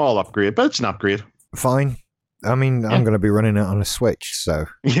 It's a small upgrade, but it's an upgrade. Fine. I mean, I'm going to be running it on a Switch, so.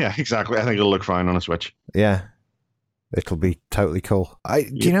 Yeah, exactly. I think it'll look fine on a Switch. Yeah. It'll be totally cool. Do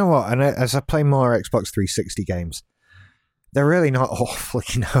you know what? And as I play more Xbox 360 games, they're really not awful,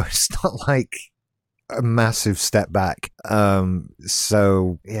 It's not like a massive step back.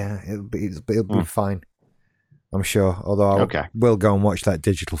 So, yeah, it'll be fine. I'm sure, although I will go and watch that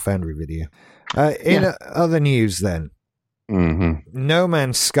Digital Foundry video. In other news, then, No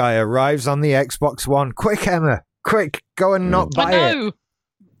Man's Sky arrives on the Xbox One. Quick, Emma, quick, go and not buy it.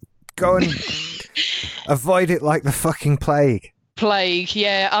 Go and avoid it like the fucking plague.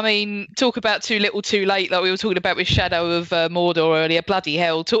 Yeah. I mean, talk about too little, too late. Like we were talking about with Shadow of Mordor earlier. Bloody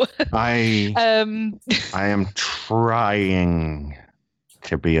hell! I am trying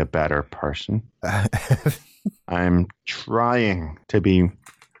to be a better person. I'm trying to be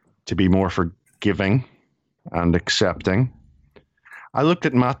more forgiving and accepting. I looked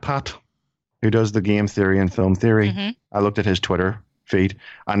at MatPat, who does the game theory and film theory. Mm-hmm. I looked at his Twitter feed,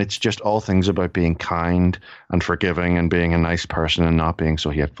 and it's just all things about being kind and forgiving and being a nice person and not being so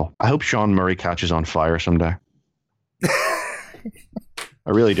hateful. I hope Sean Murray catches on fire someday. I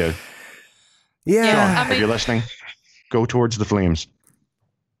really do. Yeah. Sean, if you're listening, go towards the flames.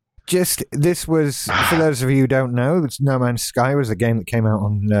 This was, for those of you who don't know, No Man's Sky was a game that came out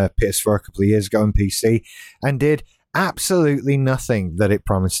on PS4 a couple of years ago on PC and did absolutely nothing that it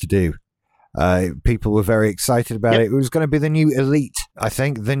promised to do. People were very excited about it. It was going to be the new Elite, I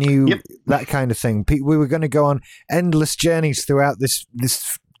think, that kind of thing. We were going to go on endless journeys throughout this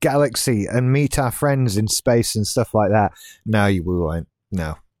galaxy and meet our friends in space and stuff like that. No, we won't.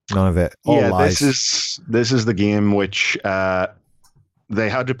 No, none of it. All lies. This is the game which... they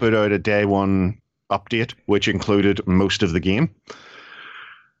had to put out a day one update, which included most of the game.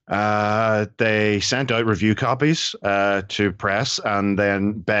 They sent out review copies to press and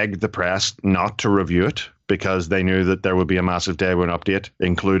then begged the press not to review it because they knew that there would be a massive day one update,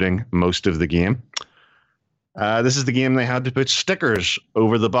 including most of the game. This is the game they had to put stickers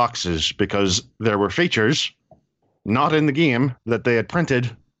over the boxes because there were features not in the game that they had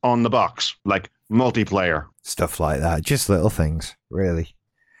printed on the box, like multiplayer. Stuff like that. Just little things, really.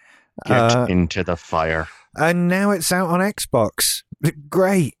 Get into the fire. And now it's out on Xbox.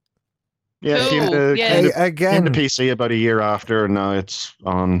 Great. Yeah, Cool. came to, Yeah. came to Again, PC about a year after, and now it's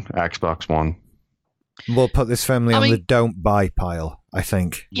on Xbox One. we'll put this firmly on mean- the don't buy pile, I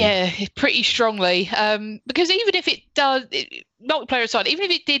think. Yeah, pretty strongly. Because even if it does, multiplayer aside, even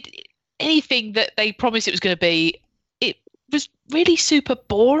if it did anything that they promised it was going to be, it was really super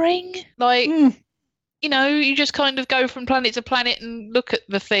boring. Like, you know, you just kind of go from planet to planet and look at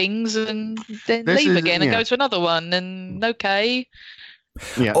the things and then This leave is- again and yeah. go to another one. And okay.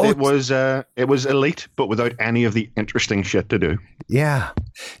 Yeah, Oh, it was elite, but without any of the interesting shit to do. Yeah.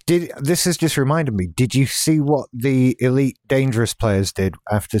 This has just reminded me, did you see what the Elite Dangerous players did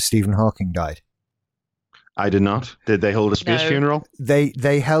after Stephen Hawking died? I did not. Did they hold a space No. funeral?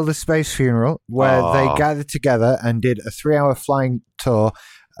 They held a space funeral where they Aw. gathered together and did a 3-hour flying tour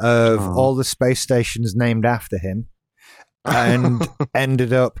of Aw. all the space stations named after him and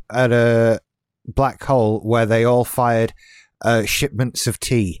ended up at a black hole where they all fired shipments of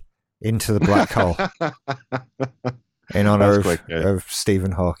tea into the black hole in honor That's quite good. of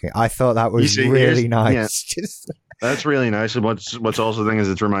Stephen Hawking. I thought that was You see, really here's- nice. Just That's really nice. And what's also the thing is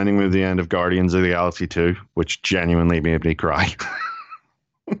it's reminding me of the end of Guardians of the Galaxy 2, which genuinely made me cry.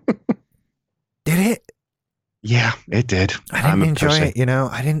 did it? Yeah, it did. I I'm didn't a enjoy pussy. it, you know.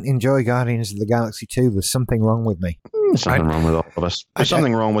 I didn't enjoy Guardians of the Galaxy 2. There's something wrong with me. There's something wrong with all of us. There's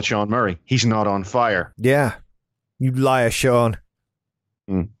something wrong with Sean Murray. He's not on fire. Yeah. You liar, Sean.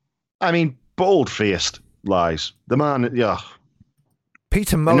 I mean, bold-faced lies. The man, yeah,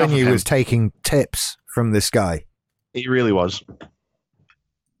 Peter Enough of Molyneux him. was taking tips from this guy. he really was.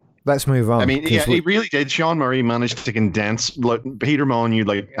 Let's move on. I mean, 'cause yeah, we- he really did. Sean Murray managed to condense. Like, Peter Molyneux,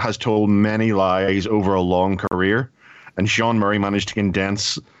 has told many lies over a long career, and Sean Murray managed to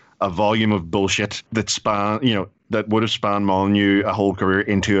condense a volume of bullshit that that would have spanned Molyneux a whole career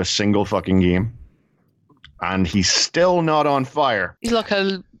into a single fucking game, and he's still not on fire. He's like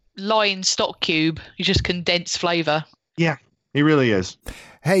a lying stock cube. You just condense flavour. He really is.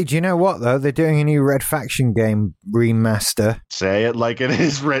 Hey, do you know what, though? They're doing a new Red Faction game remaster. Say it like it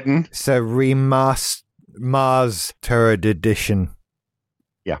is written. It's a remastered edition.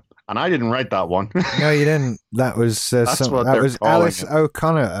 And I didn't write that one. No, you didn't. That was That's what that they're was calling Alice it.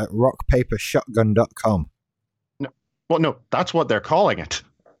 O'Connor at rockpapershotgun.com. Well, no, that's what they're calling it.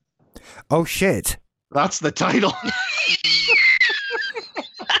 Oh, shit. That's the title.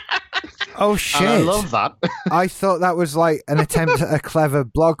 Oh, shit. And I love that. I thought that was like an attempt at a clever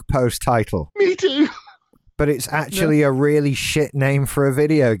blog post title, Me too. but it's actually a really shit name for a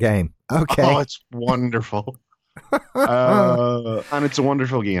video game. Okay. Oh, it's wonderful. And it's a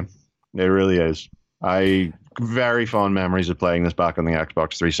wonderful game. It really is. Very fond memories of playing this back on the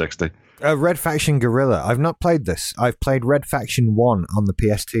Xbox 360. Red Faction Guerrilla. I've not played this. I've played Red Faction 1 on the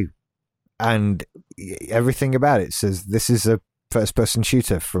PS2. And everything about it says this is a first-person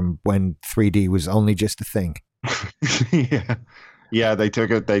shooter from when 3D was only just a thing. Yeah, they took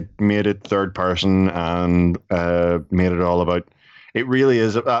it, they made it third person and made it all about. It really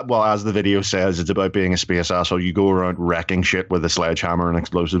is, well, as the video says, it's about being a space asshole. You go around wrecking shit with a sledgehammer and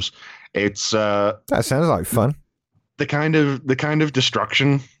explosives. It's That sounds like fun. the kind of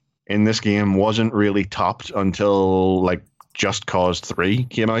destruction in this game wasn't really topped until like Just Cause 3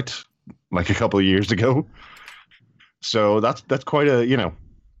 came out like a couple of years ago. So that's quite a,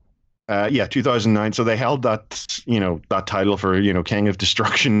 2009. So they held that, that title for, King of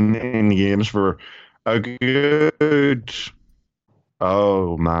Destruction in games for a good,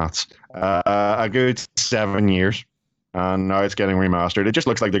 a good 7 years. And now it's getting remastered. It just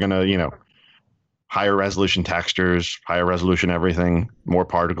looks like they're going to, higher resolution textures, higher resolution everything, more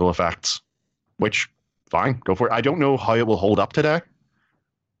particle effects, which, fine, go for it. I don't know how it will hold up today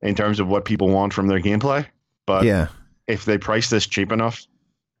in terms of what people want from their gameplay, but Yeah. if they price this cheap enough,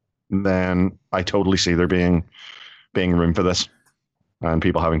 then I totally see there being room for this and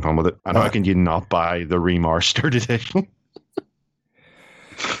people having fun with it. And how can you not buy the remastered edition?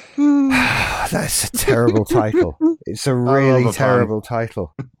 That's a terrible title. It's a really love a terrible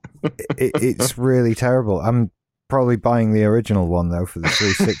title. It's really terrible. I'm probably buying the original one, though, for the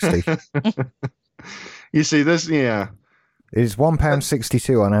 360. You see this? Yeah. It's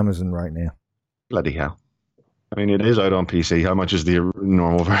 £1.62 on Amazon right now. Bloody hell. I mean, it is out on PC. How much is the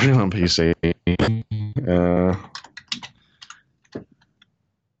normal version on PC?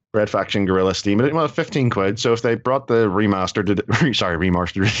 Red Faction Guerrilla Steam. Well, 15 quid. So if they brought the remastered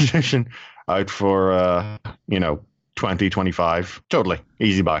edition out for, 2025, totally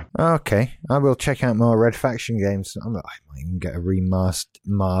easy buy. Okay, I will check out more Red Faction games. I might even get a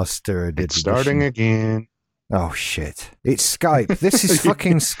remastered. It's starting again. Oh shit! It's Skype. This is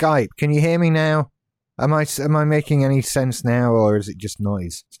fucking Skype. Can you hear me now? Am I making any sense now, or is it just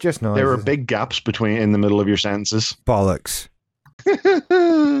noise? It's just noise. There are big gaps in the middle of your sentences. Bollocks.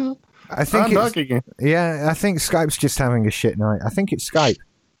 I think I'm back again. Yeah, I think Skype's just having a shit night. I think it's Skype.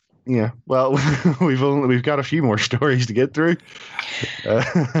 Yeah. Well, we've got a few more stories to get through.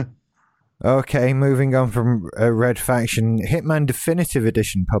 Okay, moving on from Red Faction, Hitman Definitive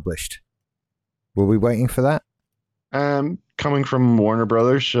Edition published. Were we waiting for that? Coming from Warner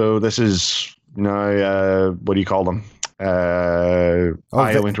Brothers, so this is now what do you call them? IO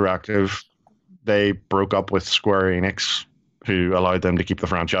Interactive. They broke up with Square Enix, who allowed them to keep the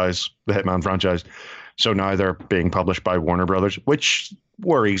franchise, the Hitman franchise. So now they're being published by Warner Brothers, which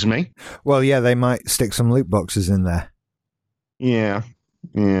worries me. Well, yeah, they might stick some loot boxes in there. Yeah.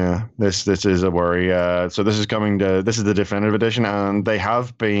 This is a worry. So this is the definitive edition, and they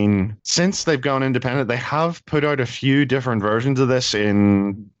have been, since they've gone independent, they have put out a few different versions of this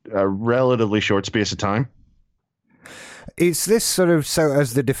in a relatively short space of time. Is this so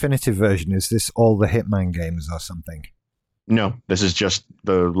as the definitive version, is this all the Hitman games or something? No, this is just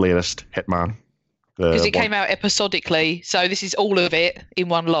the latest Hitman. Because it came out episodically, so this is all of it in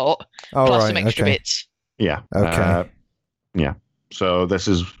one lot, plus some extra bits. Yeah. Okay. Yeah. So this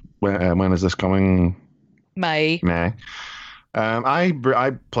is when is this coming? May.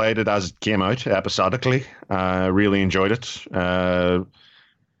 I played it as it came out episodically. Really enjoyed it.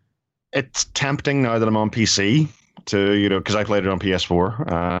 It's tempting now that I'm on PC to, because I played it on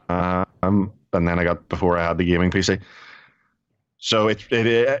PS4, and then before I had the gaming PC. So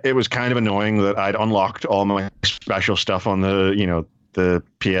it was kind of annoying that I'd unlocked all my special stuff on the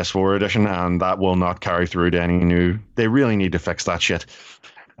PS4 edition, and that will not carry through to any new. They really need to fix that shit.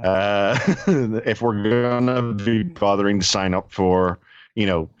 If we're gonna be bothering to sign up for,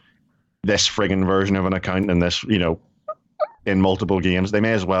 this friggin' version of an account and this, in multiple games, they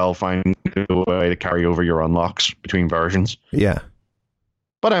may as well find a way to carry over your unlocks between versions. Yeah.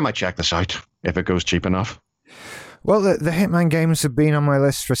 But I might check this out if it goes cheap enough. Well, the Hitman games have been on my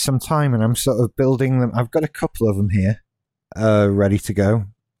list for some time, and I'm sort of building them. I've got a couple of them here, ready to go.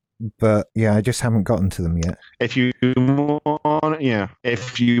 But yeah, I just haven't gotten to them yet. If you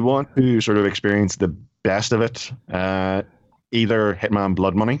want to sort of experience the best of it, either Hitman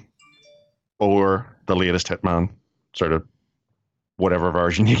Blood Money or the latest Hitman, sort of whatever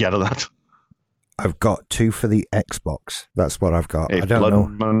version you get of that. I've got 2 for the Xbox. That's what I've got. If I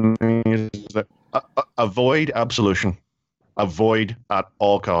don't know. Money avoid Absolution. Avoid at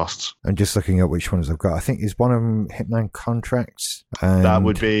all costs. I'm just looking at which ones I've got. I think is one of them Hitman Contracts. That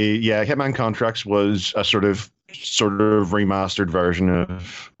would be, Hitman Contracts was a sort of remastered version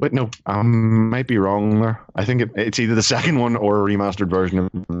of. Wait, no, I might be wrong there. I think it's either the second one or a remastered version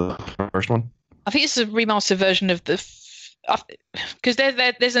of the first one. I think it's a remastered version of the, because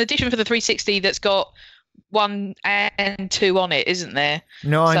there's an edition for the 360 that's got 1 and 2 on it, isn't there?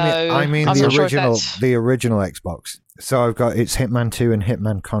 No, I mean the original Xbox. So I've got it's Hitman 2 and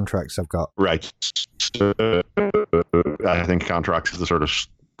Hitman Contracts. I've got right. So, I think Contracts is the sort of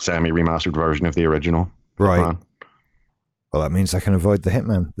semi-remastered version of the original. Right. Hitman. Well, that means I can avoid the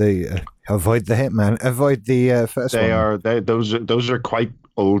Hitman. Avoid the first one. Those are quite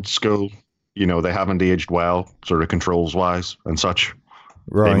old school. They haven't aged well, sort of controls wise and such.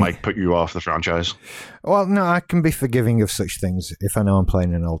 Right. They might put you off the franchise. Well, no, I can be forgiving of such things if I know I'm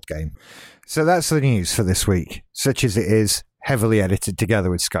playing an old game. So that's the news for this week, such as it is, heavily edited together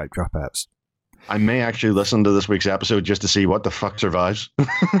with Skype dropouts. I may actually listen to this week's episode just to see what the fuck survives.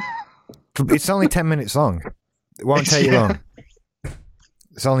 It's only 10 minutes long. It won't take you long.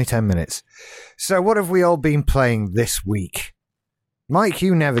 It's only 10 minutes. So what have we all been playing this week? Mike,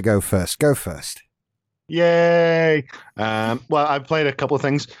 you never go first. Go first. Yay! Well, I've played a couple of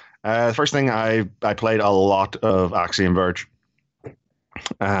things. The first thing, I played a lot of Axiom Verge.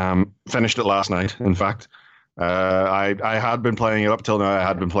 Finished it last night, in fact. I had been playing it up till now. I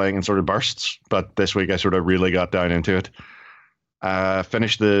had been playing in sort of bursts, but this week I sort of really got down into it.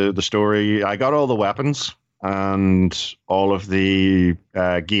 Finished the story. I got all the weapons and all of the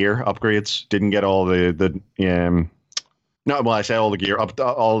gear upgrades. Didn't get all I say all the gear,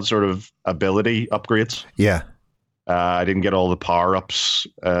 all sort of ability upgrades. Yeah. I didn't get all the power-ups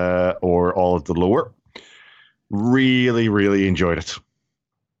or all of the lore. Really, really enjoyed it.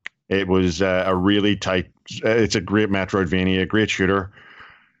 It was a really tight... it's a great Metroidvania, great shooter.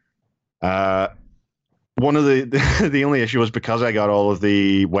 One of the only issue was because I got all of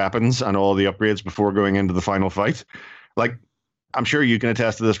the weapons and all the upgrades before going into the final fight. Like, I'm sure you can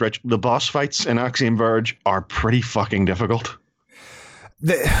attest to this, Rich. The boss fights in Axiom Verge are pretty fucking difficult.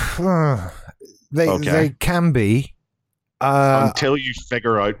 They can be. Until you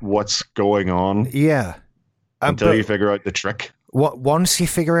figure out what's going on. Yeah. Until you figure out the trick. Once you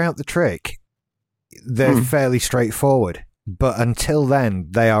figure out the trick, they're fairly straightforward. But until then,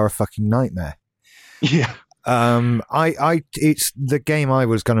 they are a fucking nightmare. Yeah. It's the game I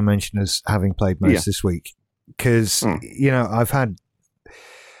was going to mention as having played most this week. Because, I've had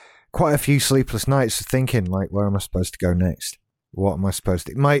quite a few sleepless nights thinking, like, where am I supposed to go next? What am I supposed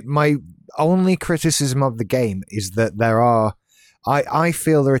to... My only criticism of the game is that I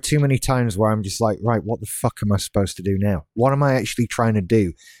feel there are too many times where I'm just like, right, what the fuck am I supposed to do now? What am I actually trying to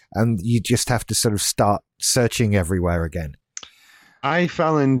do? And you just have to sort of start searching everywhere again. I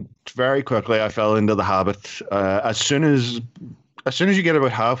fell into the habit. As soon as you get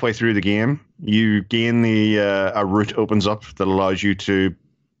about halfway through the game, you gain a route opens up that allows you to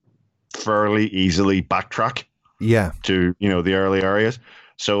fairly easily backtrack. Yeah. To the early areas.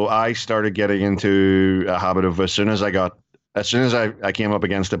 So I started getting into a habit of as soon as I came up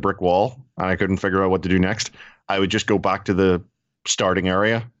against a brick wall and I couldn't figure out what to do next, I would just go back to the starting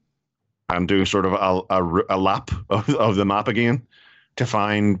area and do sort of a lap of the map again to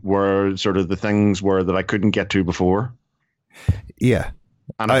find where sort of the things were that I couldn't get to before. Yeah.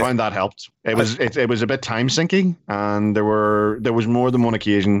 And I found that helped. It was a bit time sinking, and there was more than one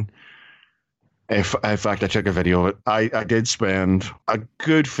occasion. In fact, I took a video of it. I did spend a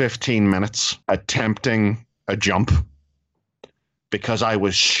good 15 minutes attempting a jump because I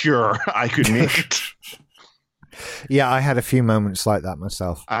was sure I could make it. Yeah, I had a few moments like that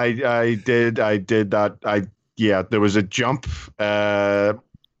myself. I did that. There was a jump.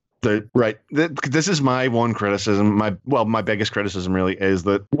 This is my one criticism. My biggest criticism really is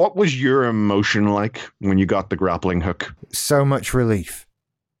that what was your emotion like when you got the grappling hook? So much relief.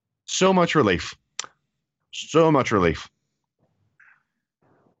 So much relief.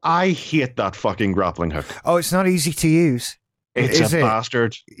 I hate that fucking grappling hook. Oh, it's not easy to use. It's a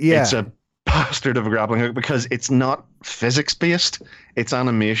bastard. Yeah. It's a bastard of a grappling hook because it's not physics based. It's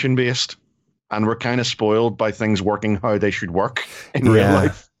animation based. And we're kind of spoiled by things working how they should work in real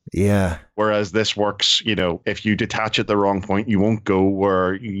life. Yeah. Whereas this works, if you detach at the wrong point, you won't go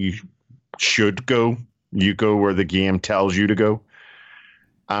where you should go. You go where the game tells you to go.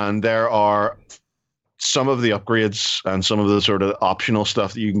 And there are some of the upgrades and some of the sort of optional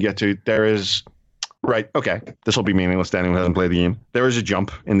stuff that you can get to. There is, this will be meaningless to anyone who hasn't played the game. There is a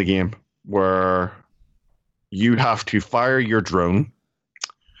jump in the game where you have to fire your drone,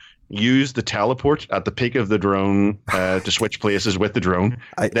 use the teleport at the peak of the drone to switch places with the drone,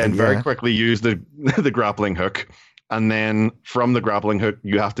 then very quickly use the grappling hook. And then from the grappling hook,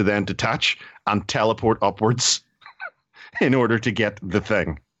 you have to then detach and teleport upwards in order to get the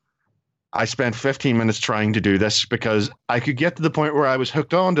thing. I spent 15 minutes trying to do this because I could get to the point where I was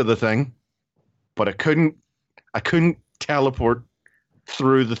hooked onto the thing, but I couldn't teleport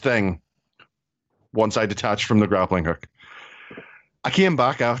through the thing once I detached from the grappling hook. I came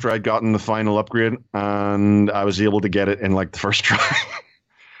back after I'd gotten the final upgrade and I was able to get it in like the first try.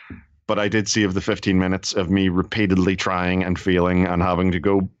 But I did save the 15 minutes of me repeatedly trying and failing and having to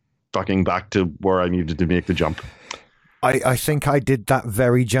go fucking back to where I needed to make the jump. I think I did that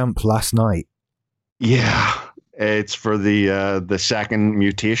very jump last night. Yeah. It's for the second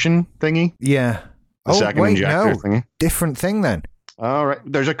mutation thingy. Yeah. The second injector thingy. Different thing then. All right.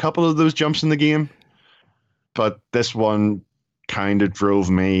 There's a couple of those jumps in the game, but this one kind of drove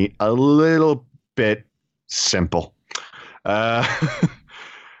me a little bit simple. But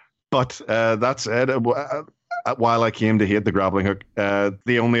that's it. While I came to hate the grappling hook,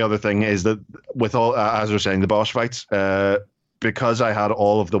 the only other thing is that with all, as I was saying, the boss fights, because I had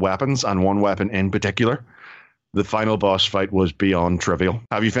all of the weapons and one weapon in particular, the final boss fight was beyond trivial.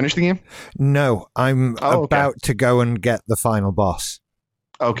 Have you finished the game? No, I'm about to go and get the final boss.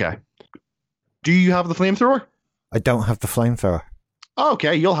 Okay. Do you have the flamethrower? I don't have the flamethrower.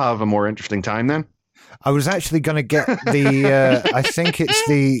 Okay, you'll have a more interesting time then. I was actually going to get the, I think it's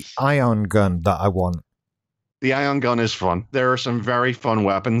the ion gun that I want. The ion gun is fun. There are some very fun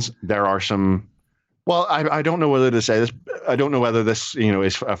weapons. There are some, well, I don't know whether to say this. I don't know whether this,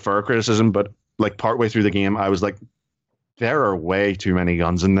 is a fair criticism, but like partway through the game, I was like, there are way too many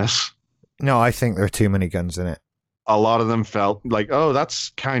guns in this. No, I think there are too many guns in it. a lot of them felt like, oh, that's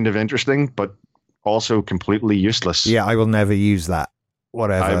kind of interesting, but also completely useless. Yeah, I will never use that.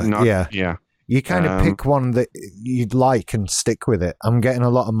 Whatever. I'm not, yeah. yeah. You kind of pick one that you'd like and stick with it. I'm getting a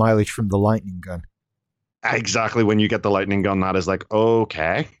lot of mileage from the lightning gun. Exactly. When you get the lightning gun, that is like,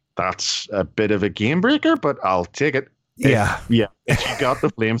 okay, that's a bit of a game breaker, but I'll take it. Yeah. If you got the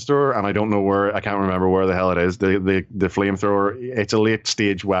flamethrower, and I don't know where, I can't remember where the hell it is. The flamethrower, it's a late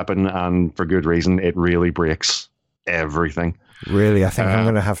stage weapon, and for good reason. It really breaks everything. Really, I think I'm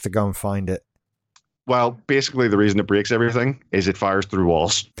going to have to go and find it. Well, basically, the reason it breaks everything is it fires through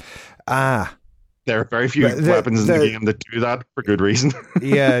walls. There are very few weapons in the game that do that for good reason.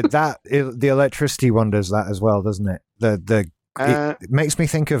 Yeah, the electricity one does that as well, doesn't it? It makes me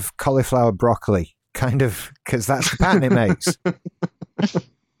think of cauliflower broccoli, kind of, because that's the pattern it makes.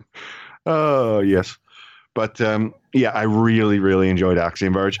 Oh yes, but I really, really enjoyed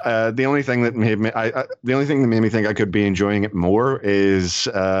Axiom Verge. The only thing that made me think I could be enjoying it more is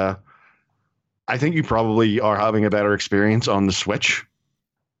I think you probably are having a better experience on the Switch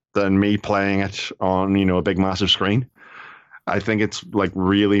than me playing it on, a big massive screen. I think it's like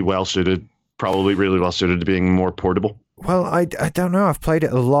really well suited, probably really well suited to being more portable. Well, I don't know. I've played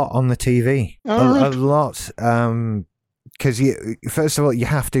it a lot on the TV, a lot. Because first of all, you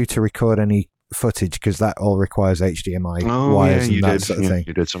have to record any footage because that all requires HDMI wires and that sort of thing.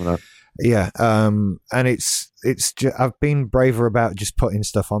 You did some of that. Yeah, and it's I've been braver about just putting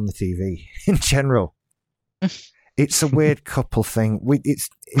stuff on the TV in general. It's a weird couple thing. It's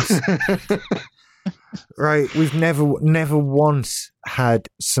right. We've never once had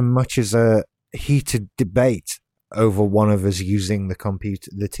so much as a heated debate over one of us using the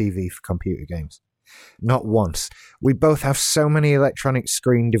TV for computer games. Not once. We both have so many electronic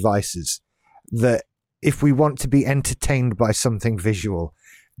screen devices that if we want to be entertained by something visual,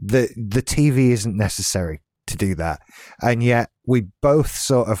 the TV isn't necessary to do that. And yet we both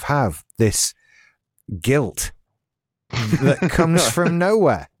sort of have this guilt that comes from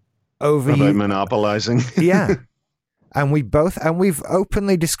nowhere over about monopolizing. Yeah. And we've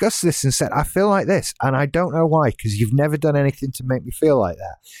openly discussed this and said, I feel like this, and I don't know why, because you've never done anything to make me feel like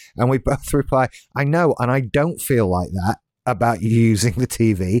that. And we both reply, I know, and I don't feel like that about you using the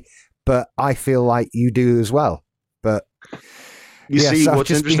TV, but I feel like you do as well. But see, so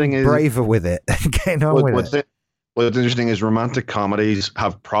what's interesting is braver with it and getting on with it. What's interesting is romantic comedies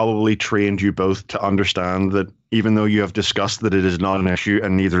have probably trained you both to understand that even though you have discussed that it is not an issue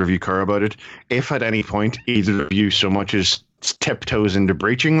and neither of you care about it, if at any point either of you so much as tiptoes into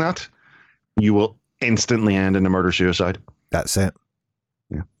breaching that, you will instantly end in a murder-suicide. That's it.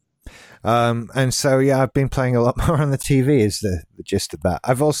 Yeah. And so, I've been playing a lot more on the TV is the gist of that.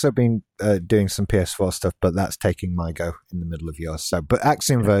 I've also been doing some PS4 stuff, but that's taking my go in the middle of yours. So, but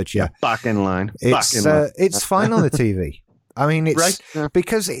Axiom Verge, Back in line. It's fine on the TV. I mean, it's right?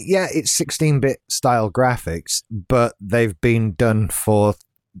 Because it's 16-bit style graphics, but they've been done for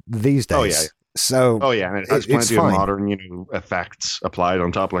these days. Oh yeah. So and it has plenty of modern, effects applied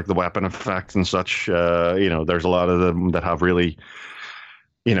on top, like the weapon effects and such. There's a lot of them that have really,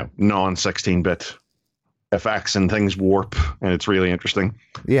 non-16-bit effects and things warp, and it's really interesting.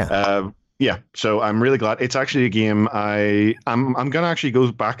 So I'm really glad. It's actually a game I'm gonna actually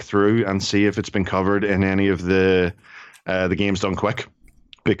go back through and see if it's been covered in any of the games done quick,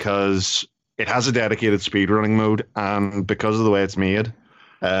 because it has a dedicated speedrunning mode, and because of the way it's made,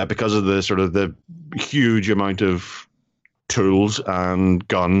 because of the sort of the huge amount of tools and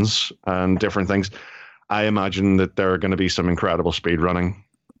guns and different things, I imagine that there are going to be some incredible speedrunning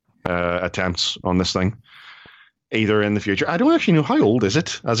attempts on this thing, either in the future. I don't actually know, how old is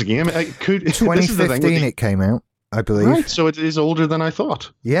it as a game? 2015 it came out, I believe. Right, so it is older than I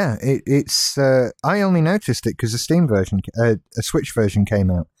thought. Yeah, it's. I only noticed it because a Steam version, a Switch version came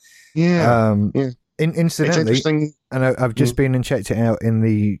out. Yeah. Incidentally, it's interesting. And I've just been and checked it out in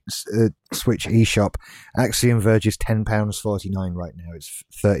the Switch eShop. Axiom Verge is £10.49 right now. It's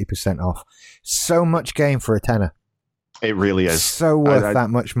 30% off. So much game for a tenner. It really is. So worth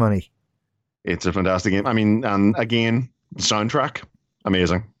that much money. It's a fantastic game. I mean, and again, soundtrack,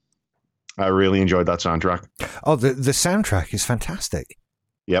 amazing. I really enjoyed that soundtrack. Oh, the soundtrack is fantastic.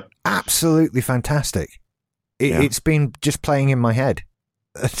 Yep. Absolutely fantastic. It's been just playing in my head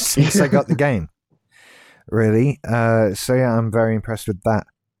since I got the game. Really. I'm very impressed with that.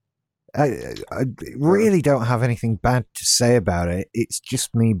 I really don't have anything bad to say about it. It's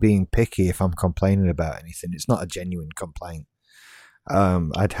just me being picky if I'm complaining about anything. It's not a genuine complaint.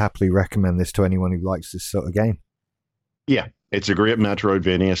 I'd happily recommend this to anyone who likes this sort of game. Yeah. It's a great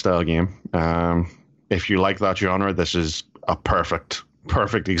Metroidvania style game. If you like that genre, this is a perfect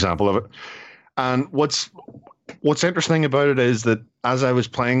example of it. And What's interesting about it is that as I was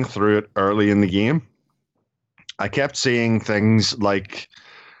playing through it early in the game, I kept seeing things like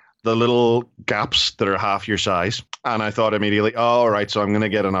the little gaps that are half your size. And I thought immediately, oh, all right, so I'm going to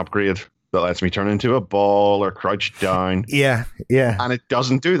get an upgrade that lets me turn into a ball or crouch down. Yeah, yeah. And it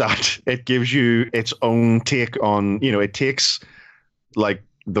doesn't do that. It gives you its own take on, it takes like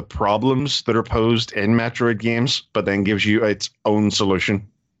the problems that are posed in Metroid games, but then gives you its own solution.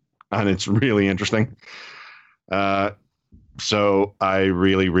 And it's really interesting. So I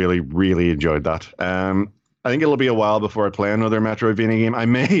really, really, really enjoyed that. I think it'll be a while before I play another Metroidvania game. I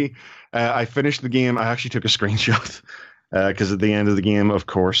may. I finished the game. I actually took a screenshot because at the end of the game, of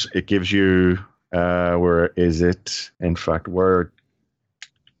course, it gives you. Where is it? In fact, where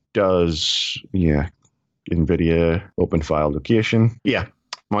does NVIDIA open file location? Yeah,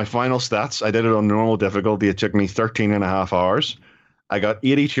 my final stats. I did it on normal difficulty. It took me 13 and a half hours. I got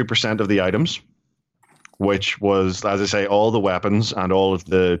 82% of the items, which was, as I say, all the weapons and all of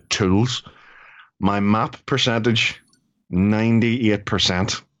the tools. My map percentage,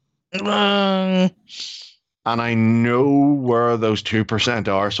 98%. And I know where those 2%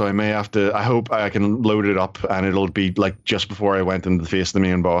 are, so I may have to. I hope I can load it up and it'll be like just before I went into the face of the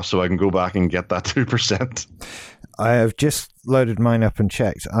main boss, so I can go back and get that 2%. I have just loaded mine up and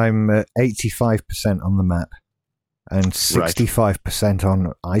checked. I'm 85% on the map and 65%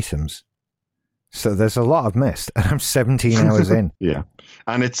 on items. So there's a lot I've missed, and I'm 17 hours in. Yeah.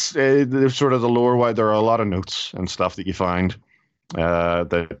 And it's sort of the lore, why there are a lot of notes and stuff that you find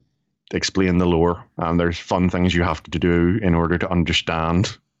that explain the lore, and there's fun things you have to do in order to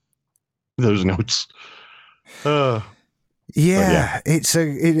understand those notes. It's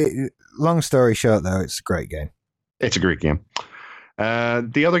long story short, though, it's a great game. It's a great game.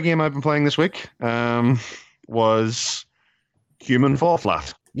 The other game I've been playing this week was Human Fall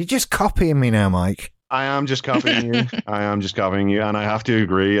Flat. You're just copying me now, Mike. I am just copying you. And I have to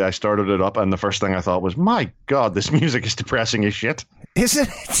agree. I started it up, and the first thing I thought was, my God, this music is depressing as shit. Isn't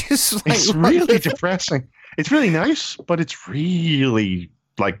it just like... It's really depressing. It's really nice, but it's really,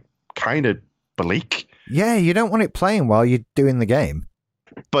 like, kind of bleak. Yeah, you don't want it playing while you're doing the game.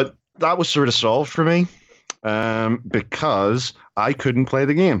 But that was sort of solved for me because I couldn't play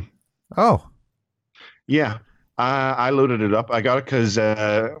the game. Oh. Yeah. I loaded it up. I got it because,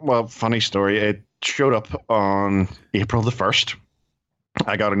 funny story. It showed up on April the 1st.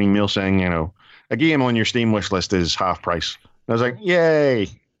 I got an email saying, a game on your Steam wish list is half price. And I was like, yay,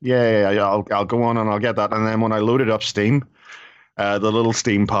 I'll go on and I'll get that. And then when I loaded up Steam, the little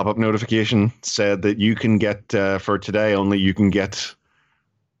Steam pop-up notification said that you can get, for today only, you can get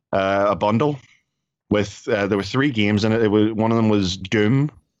a bundle with, there were 3 games in it. One of them was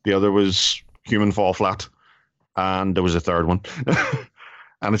Doom. The other was Human Fall Flat. And there was a third one.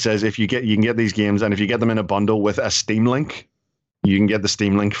 And it says you can get these games, and if you get them in a bundle with a Steam link, you can get the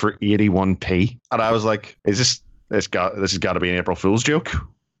Steam link for 81p. And I was like, this has got to be an April Fool's joke,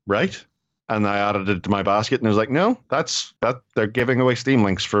 right? And I added it to my basket, and I was like, no, that they're giving away Steam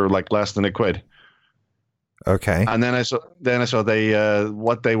links for like less than £1. Okay. And then I saw they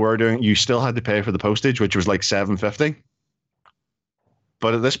what they were doing. You still had to pay for the postage, which was like $7.50.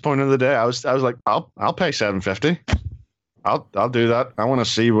 But at this point of the day, I was like, I'll pay $7.50. I'll do that. I want to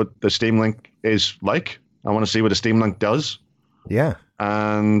see what the Steam Link is like. I want to see what the Steam Link does. Yeah.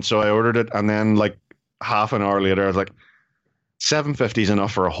 And so I ordered it, and then like half an hour later, I was like, $7.50 is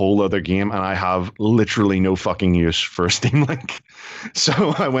enough for a whole other game, and I have literally no fucking use for a Steam Link.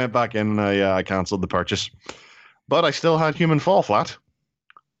 So I went back in and I canceled the purchase. But I still had Human Fall Flat.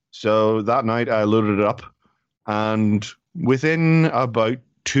 So that night I loaded it up, and within about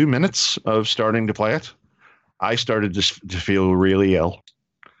 2 minutes of starting to play it, I started to feel really ill,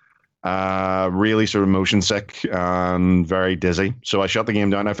 really sort of motion sick and very dizzy. So I shut the game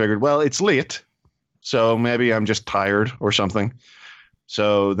down. I figured, well, it's late, so maybe I'm just tired or something.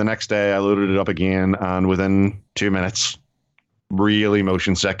 So the next day I loaded it up again, and within 2 minutes, really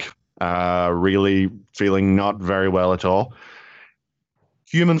motion sick, really feeling not very well at all.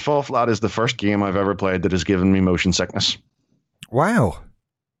 Human Fall Flat is the first game I've ever played that has given me motion sickness. Wow.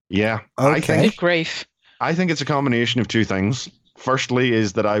 Yeah. Okay. I think it's a combination of two things. Firstly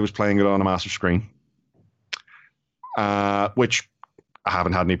is that I was playing it on a massive screen, which I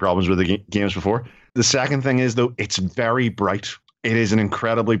haven't had any problems with the games before. The second thing is, though, it's very bright. It is an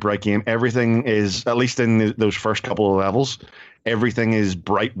incredibly bright game. Everything is, at least in those first couple of levels, everything is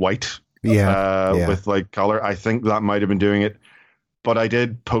bright white with like color. I think that might have been doing it. But I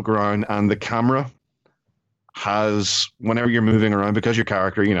did poke around, and the camera has, whenever you're moving around, because your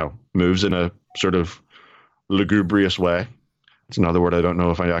character, moves in a sort of lugubrious way. It's another word I don't know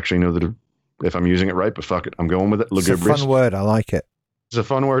if I actually know if I'm using it right, but fuck it, I'm going with it. It's a fun word. I like it. It's a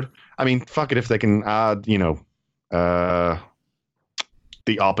fun word. I mean, fuck it, if they can add,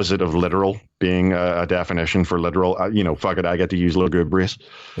 the opposite of literal being a definition for literal, fuck it, I get to use lugubrious.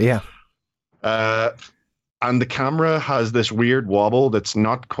 Yeah. And the camera has this weird wobble that's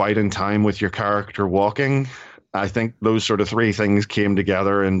not quite in time with your character walking. I think those sort of three things came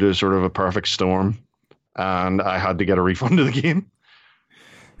together into sort of a perfect storm, and I had to get a refund of the game.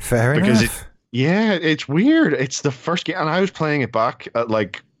 Fair enough. It's weird. It's the first game, and I was playing it back at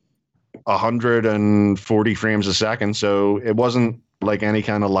like 140 frames a second, so it wasn't like any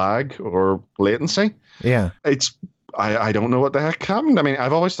kind of lag or latency. Yeah. I don't know what the heck happened. I mean,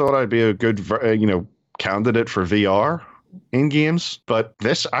 I've always thought I'd be a good, candidate for VR in games, but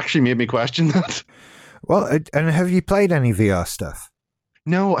this actually made me question that. Well, and have you played any VR stuff?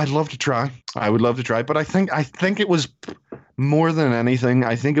 No, I'd love to try. I would love to try, but I think it was more than anything.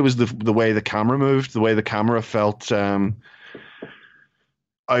 I think it was the way the camera moved, the way the camera felt out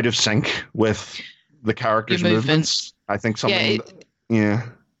of sync with the character's movements. I think something.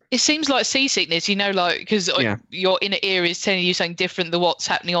 It seems like seasickness, because your inner ear is telling you something different than what's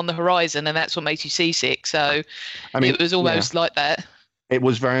happening on the horizon, and that's what makes you seasick. So it was almost like that. It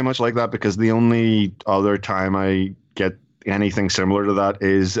was very much like that, because the only other time I get anything similar to that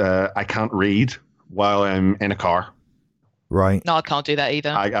is I can't read while I'm in a car. Right. No, I can't do that either.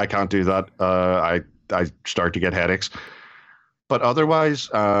 I can't do that. I start to get headaches. But otherwise,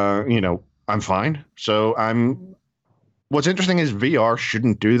 I'm fine. So what's interesting is VR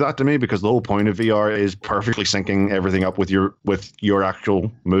shouldn't do that to me, because the whole point of VR is perfectly syncing everything up with your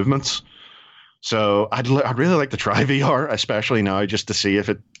actual movements. So I'd really like to try VR, especially now, just to see if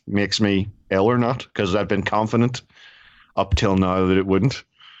it makes me ill or not, because I've been confident up till now that it wouldn't.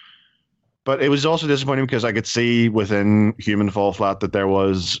 But it was also disappointing because I could see within Human Fall Flat that there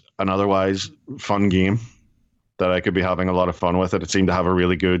was an otherwise fun game that I could be having a lot of fun with it. It seemed to have a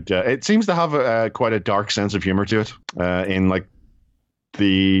really good... it seems to have quite a dark sense of humor to it, in like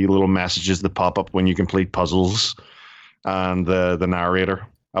the little messages that pop up when you complete puzzles and the narrator.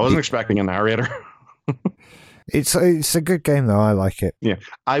 I wasn't expecting a narrator. It's a good game though. I like it. Yeah,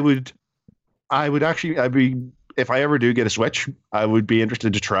 I'd be, if I ever do get a Switch, I would be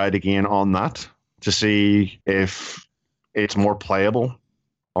interested to try it again on that to see if it's more playable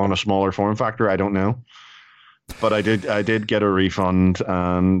on a smaller form factor. I don't know. But I did get a refund,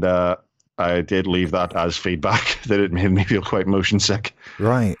 and I did leave that as feedback that it made me feel quite motion sick.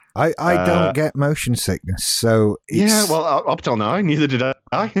 Right. I don't get motion sickness, so yeah. Well, up till now, neither did I.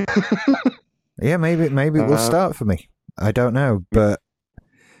 Yeah, maybe it will start for me. I don't know, but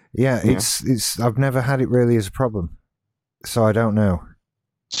it's I've never had it really as a problem, so I don't know.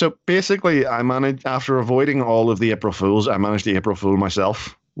 So basically, I managed, after avoiding all of the April Fools, I managed to April Fool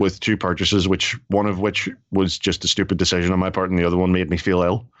myself with two purchases, one of which was just a stupid decision on my part, and the other one made me feel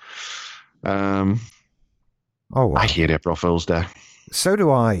ill. Oh, wow. I hate April Fool's Day. So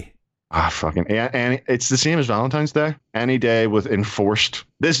do I. Fucking yeah, and it's the same as Valentine's Day. Any day with enforced,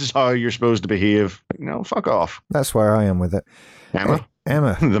 this is how you're supposed to behave. No, fuck off. That's where I am with it. Emma,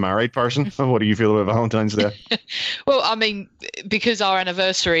 the married person. What do you feel about Valentine's Day? Well, I mean, because our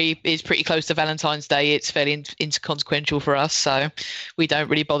anniversary is pretty close to Valentine's Day, it's fairly inconsequential for us, so we don't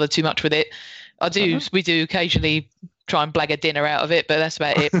really bother too much with it. We do occasionally try and blag a dinner out of it, but that's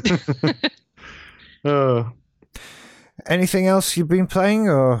about it. Anything else you've been playing,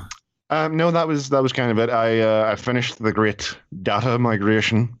 or? No, that was kind of it. I finished the great data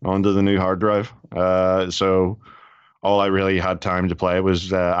migration onto the new hard drive. So all I really had time to play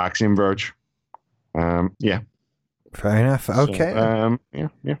was Axiom Verge. Yeah. Fair enough. Okay. So, yeah.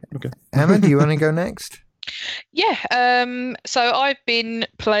 Okay. Emma, do you want to go next? Yeah. So I've been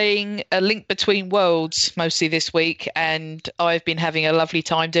playing A Link Between Worlds mostly this week, and I've been having a lovely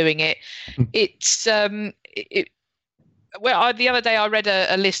time doing it. It's well, the other day I read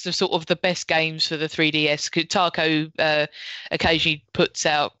a list of sort of the best games for the 3DS. Taco occasionally puts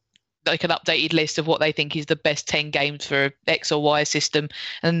out like an updated list of what they think is the best 10 games for X or Y system,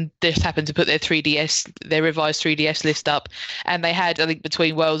 and they just happened to put their revised 3DS list up, and they had A Link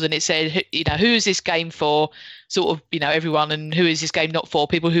Between Worlds, and it said, who is this game for? Sort of, everyone, and who is this game not for?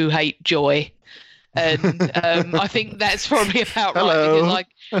 People who hate joy. And I think that's probably about right.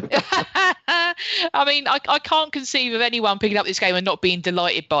 Because I mean, I can't conceive of anyone picking up this game and not being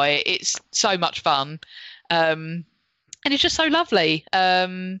delighted by it. It's so much fun, and it's just so lovely.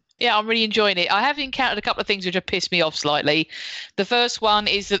 Yeah, I'm really enjoying it. I have encountered a couple of things which have pissed me off slightly. The first one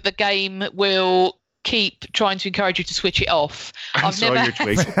is that the game will keep trying to encourage you to switch it off. I saw your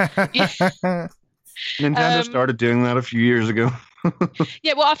tweet. Nintendo started doing that a few years ago.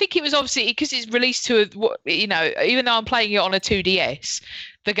 Yeah, well, I think it was obviously because it's released to even though I'm playing it on a 2DS,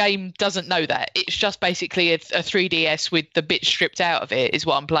 the game doesn't know that. It's just basically a 3DS with the bits stripped out of it is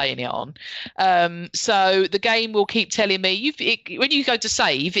what I'm playing it on. So the game will keep telling me when you go to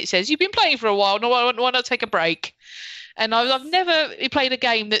save, it says you've been playing for a while. No, why not take a break? And I've never played a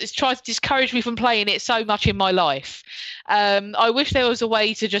game that has tried to discourage me from playing it so much in my life. I wish there was a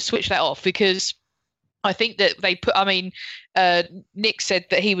way to just switch that off, because I think that Nick said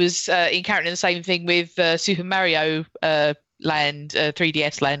that he was encountering the same thing with Super Mario Land,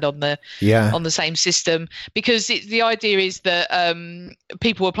 3DS Land on the same system, because the idea is that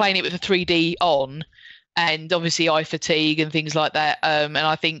people were playing it with the 3D on, and obviously eye fatigue and things like that, and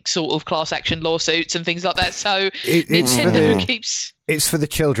I think sort of class action lawsuits and things like that. So Nintendo keeps... It's for the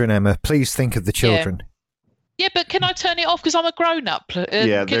children, Emma. Please think of the children. Yeah, but can I turn it off because I'm a grown-up?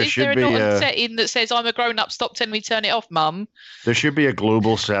 Is there not a setting that says I'm a grown-up, stop telling me to turn it off, Mum? There should be a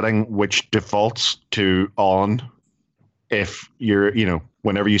global setting which defaults to on if you're,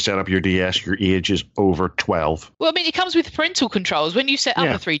 whenever you set up your DS, your age is over 12. Well, I mean, it comes with parental controls. When you set up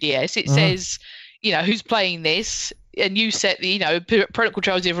the 3DS, it says... who's playing this, and you set the, parental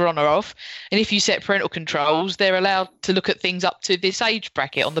controls either on or off. And if you set parental controls, they're allowed to look at things up to this age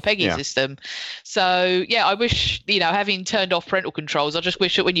bracket on the PEGI system. So, I wish, having turned off parental controls, I just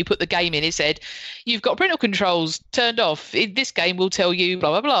wish that when you put the game in, it said, you've got parental controls turned off. This game will tell you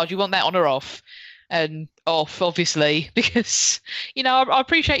blah, blah, blah. Do you want that on or off? And off, obviously, because I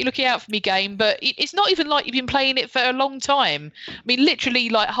appreciate you looking out for me, game, but it's not even like you've been playing it for a long time. I mean, literally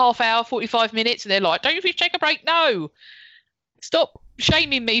like half hour, 45 minutes, and they're like, don't you think take a break? No, stop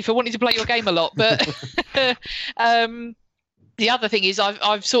shaming me for wanting to play your game a lot. But the other thing is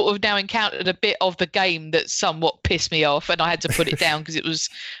I've sort of now encountered a bit of the game that somewhat pissed me off, and I had to put it down because it was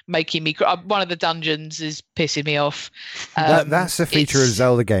making me cry. One of the dungeons is pissing me off. That's a feature of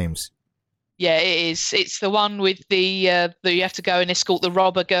Zelda games. Yeah, it is. It's the one with the you have to go and escort the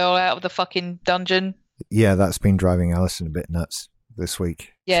robber girl out of the fucking dungeon. Yeah, that's been driving Alison a bit nuts this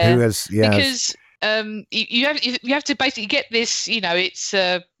week. Yeah, because you have to basically get this. It's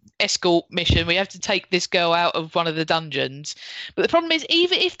a escort mission where you have to take this girl out of one of the dungeons. But the problem is,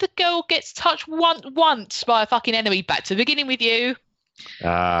 even if the girl gets touched once by a fucking enemy, back to the beginning with you.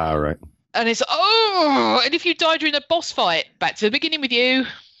 Ah, right. And it's and if you die during a boss fight, back to the beginning with you.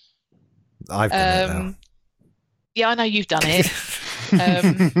 I've done it now. Yeah, I know you've done it.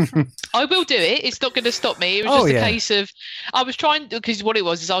 I will do it. It's not going to stop me. It was just a case of I was trying, because what it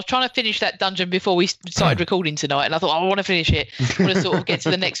was is I was trying to finish that dungeon before we started recording tonight, and I thought I want to finish it. I want to sort of get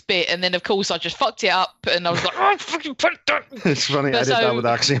to the next bit, and then of course I just fucked it up, and I was like, oh, fucking put it done. It's funny. I did that with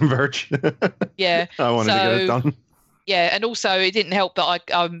Axiom Verge. Yeah, I wanted to get it done. Yeah, and also it didn't help that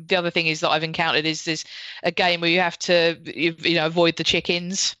the other thing is that I've encountered is this a game where you have to avoid the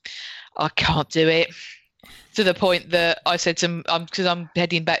chickens. I can't do it, to the point that I said to because I'm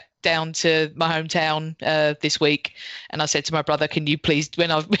heading back down to my hometown this week, and I said to my brother, can you please can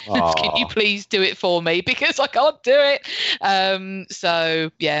you please do it for me, because I can't do it.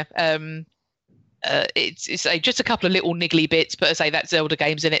 It's just a couple of little niggly bits, but I say that's Zelda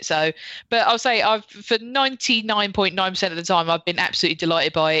games in it. So, but I'll say for 99.9% of the time I've been absolutely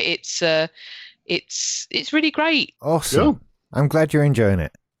delighted by it. It's really great. Awesome. Yeah. I'm glad you're enjoying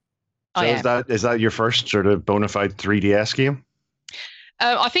it. So is that your first sort of bona fide 3DS game?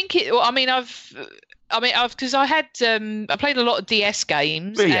 I think it. I mean, I've because I played a lot of DS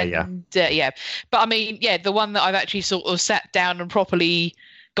games. But I mean, the one that I've actually sort of sat down and properly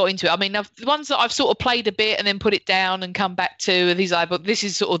got into it. I mean, the ones that I've sort of played a bit and then put it down and come back to these. But this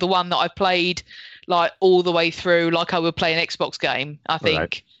is sort of the one that I've played like all the way through, like I would play an Xbox game. I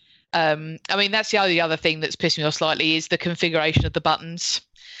think. Right. I mean, that's the other thing that's pissed me off slightly is the configuration of the buttons.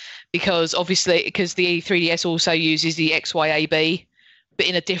 Because obviously, the 3DS also uses the XYAB, but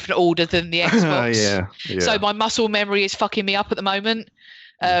in a different order than the Xbox. Yeah. So my muscle memory is fucking me up at the moment.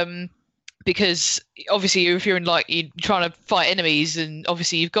 Because obviously, if you're you're trying to fight enemies, and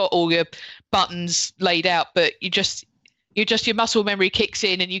obviously you've got all your buttons laid out, but your muscle memory kicks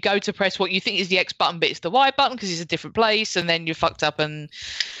in, and you go to press what you think is the X button, but it's the Y button because it's a different place, and then you're fucked up and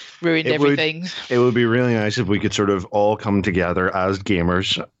ruined everything. It would be really nice if we could sort of all come together as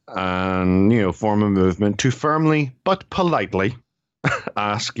gamers and form a movement to firmly but politely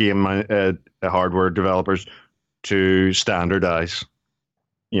ask game hardware developers to standardize,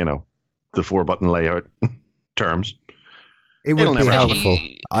 the 4-button layout terms. It would be helpful.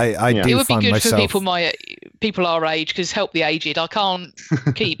 I do. It would be good myself... for people our age, because help the aged. I can't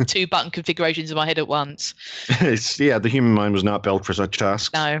keep 2-button configurations in my head at once. The human mind was not built for such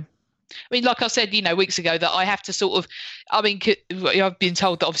tasks. No. mean, like I said, weeks ago, that I have to sort of, I've been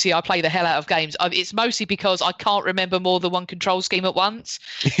told that obviously I play the hell out of games. It's mostly because I can't remember more than one control scheme at once.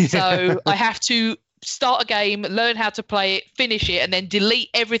 So I have to start a game, learn how to play it, finish it, and then delete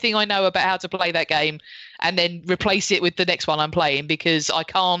everything I know about how to play that game, and then replace it with the next one I'm playing, because I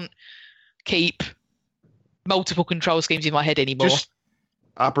can't keep multiple control schemes in my head anymore. Just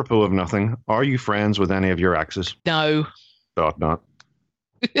apropos of nothing, are you friends with any of your exes? No. Thought not.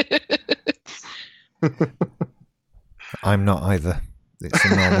 I'm not either. It's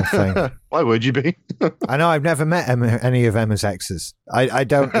a normal thing. Why would you be? I know, I've never met any of Emma's exes. I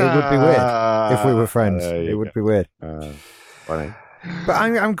don't. It would be weird if we were friends. It would be weird. Funny. But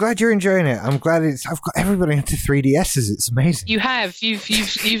I'm glad you're enjoying it. I'm glad I've got everybody into 3DSs. It's amazing. You have.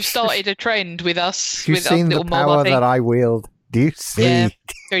 You've started a trend with us. You've with seen the power that I wield. Do you see? Yeah,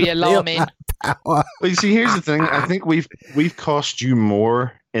 very alarming. Power. Well, you see, here's the thing. I think we've cost you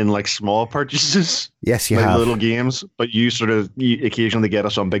more in like small purchases. Yes, you like have. little games, but you occasionally get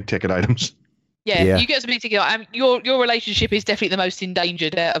us on big ticket items. Yeah, you get some big ticket. Your relationship is definitely the most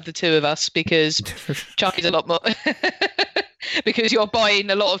endangered out of the two of us, because Chuck is a lot more. Because you're buying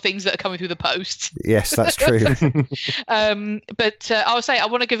a lot of things that are coming through the post. Yes, that's true. But I would say I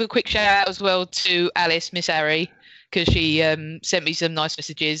want to give a quick shout out as well to Alice, Miss Harry, because she sent me some nice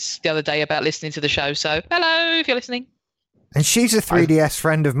messages the other day about listening to the show. So hello, if you're listening. And she's a 3DS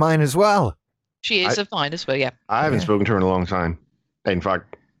friend of mine as well. She is of mine as well, yeah. I haven't spoken to her in a long time. In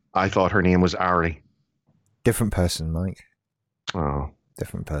fact, I thought her name was Ari. Different person, Mike. Oh.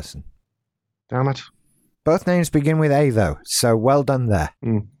 Different person. Damn it. Both names begin with A, though, so well done there.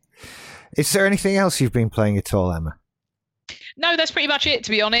 Mm. Is there anything else you've been playing at all, Emma? No, that's pretty much it, to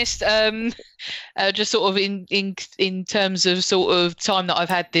be honest. Just sort of in terms of sort of time that I've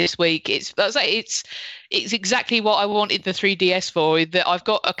had this week, it's exactly what I wanted the 3DS for. That I've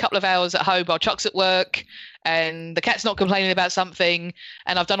got a couple of hours at home while Chuck's at work, and the cat's not complaining about something,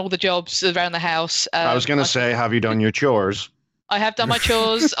 and I've done all the jobs around the house. I was going to say, have you done your chores? I have done my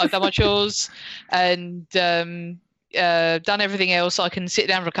chores. I've done my chores, and done everything else. I can sit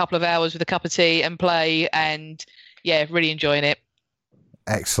down for a couple of hours with a cup of tea and play, and yeah, really enjoying it.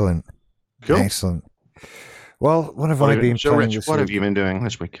 Excellent. Cool. Excellent. Well, what have I been playing Rich, this what week? have you been doing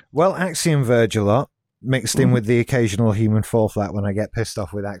this week? Well, Axiom Verge a lot, mixed in with the occasional human fall flat when I get pissed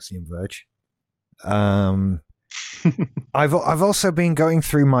off with Axiom Verge. I've also been going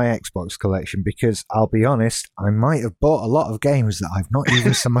through my Xbox collection, because I'll be honest, I might have bought a lot of games that I've not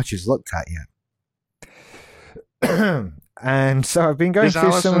even so much as looked at yet. And so I've been going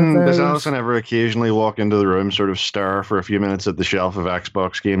through some of those. Does Alison ever occasionally walk into the room, sort of stare for a few minutes at the shelf of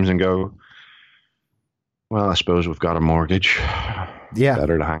Xbox games and go, well, I suppose we've got a mortgage. Yeah.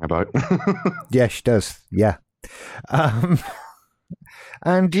 Better to hang about. Yeah, she does. Yeah.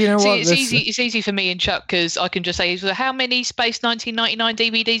 And you know what? It's easy for me and Chuck, because I can just say, how many Space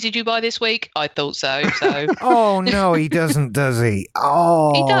 1999 DVDs did you buy this week? I thought so. Oh, no, he doesn't, does he?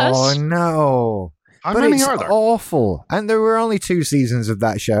 Oh, he does. No. How but many it's are there? Awful. And there were only 2 seasons of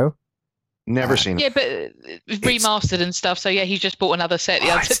that show. Never seen it. Yeah, but remastered and stuff. So yeah, he's just bought another set the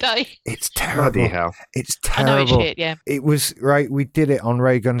other day. It's terrible. Bloody hell. It's terrible. I know it's shit, yeah. It was, right, we did it on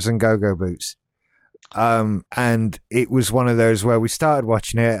Ray Guns and Go-Go Boots. And it was one of those where we started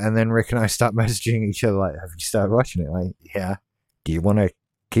watching it, and then Rick and I start messaging each other like, have you started watching it? Like, yeah. Do you want to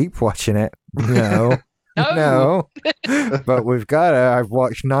keep watching it? No. No. But we've got to. I've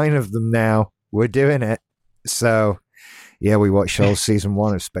watched 9 of them now. We're doing it. So, yeah, we watched all season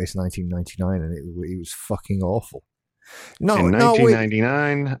 1 of Space 1999, and it was fucking awful. In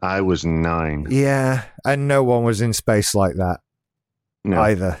 1999, I was 9. Yeah, and no one was in space like that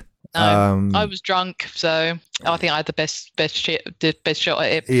either. No, I was drunk, so I think I had the best shot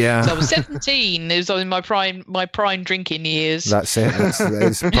at it. Yeah, so I was 17. It was in my prime drinking years. That's it.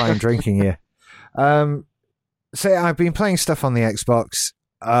 It's prime drinking year. So I've been playing stuff on the Xbox.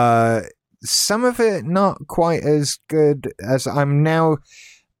 Some of it not quite as good as I'm now.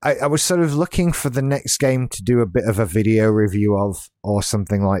 I was sort of looking for the next game to do a bit of a video review of, or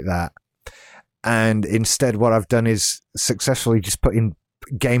something like that. And instead, what I've done is successfully just put in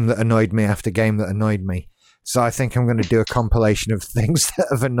game that annoyed me after game that annoyed me. So I think I'm going to do a compilation of things that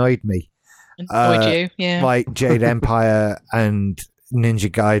have annoyed me. Annoyed you, yeah. Like Jade Empire and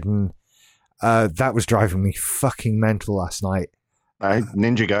Ninja Gaiden. That was driving me fucking mental last night.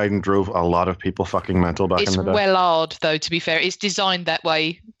 Ninja Gaiden drove a lot of people fucking mental back in the day. It's well hard, though, to be fair. It's designed that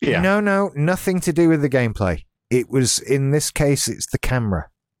way. Yeah. No, nothing to do with the gameplay. It was, in this case, it's the camera.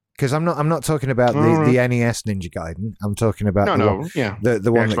 Because I'm not talking about the NES Ninja Gaiden. I'm talking about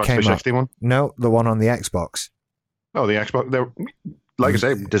the one that came Xbox 360 up. one? No, the one on the Xbox. Oh, the Xbox. like I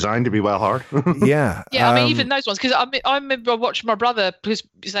say, designed to be well hard. Yeah. Yeah, I mean, even those ones, because I remember watching my brother, because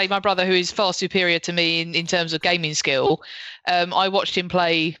say my brother, who is far superior to me in terms of gaming skill, I watched him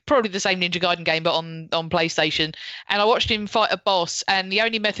play probably the same Ninja Gaiden game, but on PlayStation, and I watched him fight a boss, and the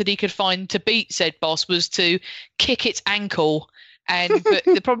only method he could find to beat said boss was to kick its ankle. But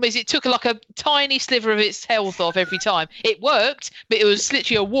the problem is it took like a tiny sliver of its health off every time. It worked, but it was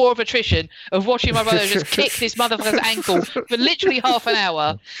literally a war of attrition of watching my brother just kick this motherfucker's ankle for literally half an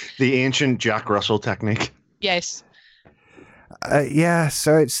hour. The ancient Jack Russell technique. Yes. Yeah,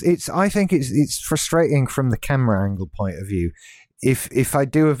 so it's. I think it's frustrating from the camera angle point of view. If I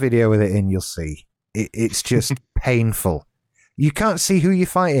do a video with it in, you'll see it's just painful. You can't see who you're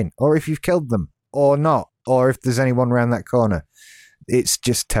fighting, or if you've killed them, or not, or if there's anyone around that corner. It's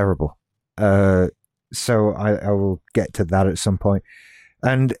just terrible. So I will get to that at some point.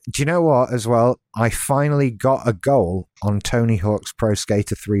 And do you know what, as well? I finally got a goal on Tony Hawk's Pro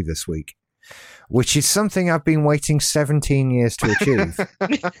Skater 3 this week, which is something I've been waiting 17 years to achieve.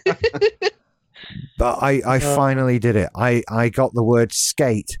 But I finally did it. I got the word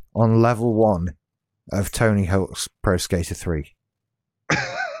skate on level 1 of Tony Hawk's Pro Skater 3.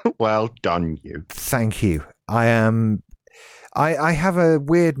 Well done, you. Thank you. I have a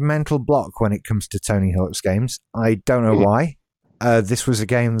weird mental block when it comes to Tony Hawk's games. I don't know why. This was a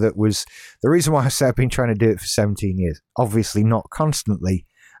game that was... The reason why I say I've been trying to do it for 17 years. Obviously not constantly,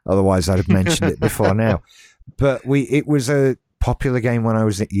 otherwise I'd have mentioned it before now. But it was a popular game when I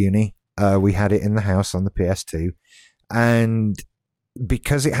was at uni. We had it in the house on the PS2. And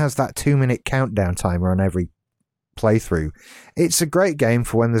because it has that 2-minute countdown timer on every playthrough, it's a great game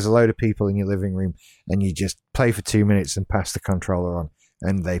for when there's a load of people in your living room and you just play for 2 minutes and pass the controller on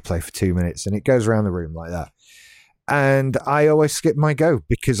and they play for 2 minutes and it goes around the room like that. And I always skipped my go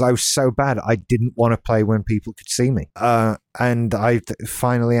because I was so bad I didn't want to play when people could see me. And I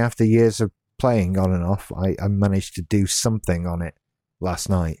finally, after years of playing on and off, I managed to do something on it last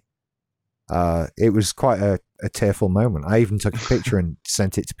night. It was quite a tearful moment. I even took a picture and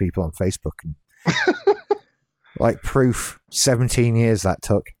sent it to people on Facebook and like proof, 17 years that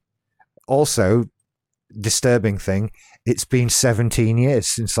took. Also, disturbing thing, it's been 17 years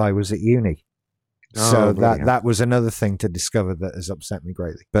since I was at uni. So that was another thing to discover that has upset me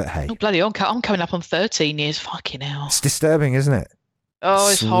greatly. But hey. Oh, bloody, I'm coming up on 13 years. Fucking hell. It's disturbing, isn't it?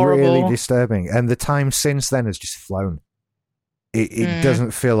 Oh, it's horrible. Really disturbing. And the time since then has just flown. It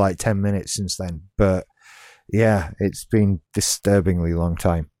doesn't feel like 10 minutes since then. But yeah, it's been disturbingly long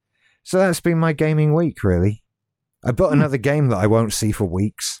time. So that's been my gaming week, really. I bought another game that I won't see for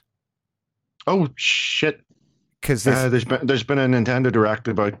weeks. Oh shit! Because there's been a Nintendo Direct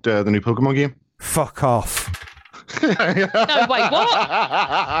about the new Pokemon game. Fuck off! No, wait,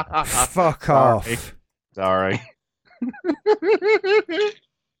 what? Fuck off! Sorry.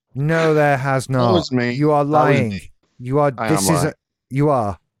 No, there has not. That was me. You are lying. You are. You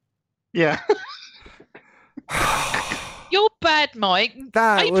are. Yeah. You're bad, Mike.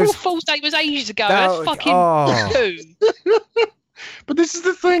 April Fool's Day was ages ago. That's fucking But this is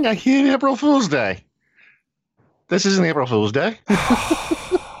the thing. I hate April Fool's Day. This isn't April Fool's Day.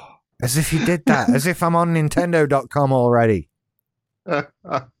 As if you did that. As if I'm on Nintendo.com already.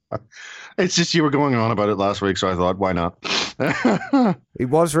 It's just you were going on about it last week, so I thought, why not? It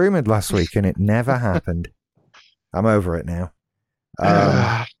was rumored last week, and it never happened. I'm over it now.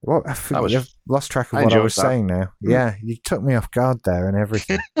 What? I've lost track of what I was saying now. Yeah, you took me off guard there and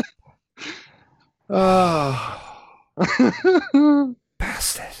everything.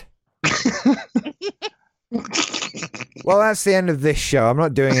 Bastard. Well, that's the end of this show. I'm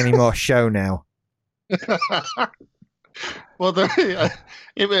not doing any more show now. Well,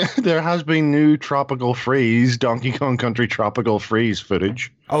 there has been new Tropical Freeze, Donkey Kong Country Tropical Freeze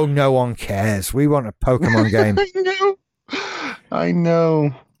footage. Oh, no one cares. We want a Pokemon game. I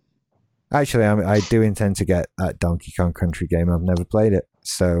know. Actually, I do intend to get that Donkey Kong Country game. I've never played it,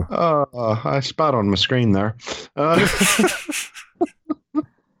 so... I spat on my screen there.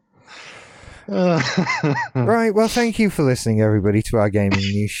 Right, well, thank you for listening, everybody, to our gaming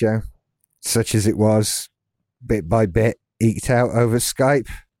news show. Such as it was, bit by bit, eked out over Skype.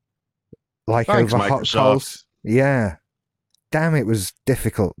 Like Thanks, over Microsoft. hot coals. Yeah. Damn, it was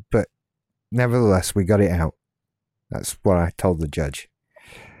difficult, but nevertheless, we got it out. That's what I told the judge.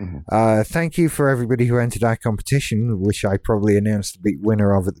 Mm-hmm. Thank you for everybody who entered our competition, which I probably announced the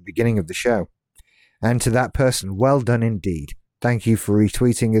winner of at the beginning of the show. And to that person, well done indeed. Thank you for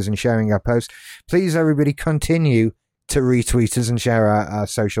retweeting us and sharing our posts. Please, everybody, continue to retweet us and share our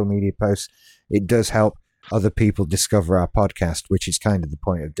social media posts. It does help other people discover our podcast, which is kind of the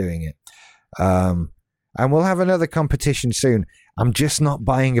point of doing it. And we'll have another competition soon. I'm just not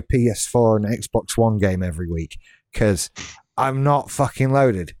buying a PS4 and Xbox One game every week because I'm not fucking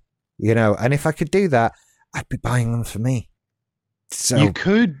loaded, you know. And if I could do that, I'd be buying them for me. So you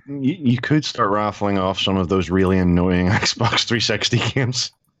could start raffling off some of those really annoying Xbox 360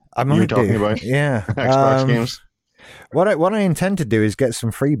 games. I might You're talking about yeah, Xbox games. What I intend to do is get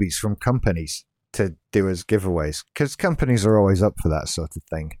some freebies from companies to do as giveaways because companies are always up for that sort of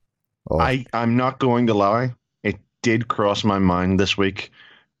thing. I'm not going to lie. It did cross my mind this week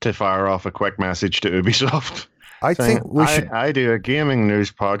to fire off a quick message to Ubisoft. I think we should. I do a gaming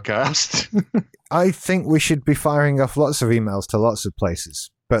news podcast. I think we should be firing off lots of emails to lots of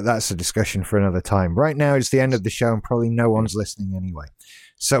places, but that's a discussion for another time. Right now, it's the end of the show, and probably no one's listening anyway.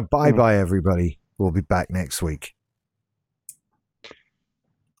 So bye, everybody. We'll be back next week.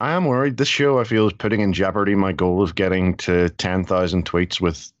 I am worried. This show, I feel, is putting in jeopardy my goal of getting to 10,000 tweets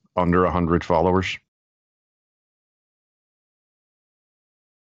with under 100 followers.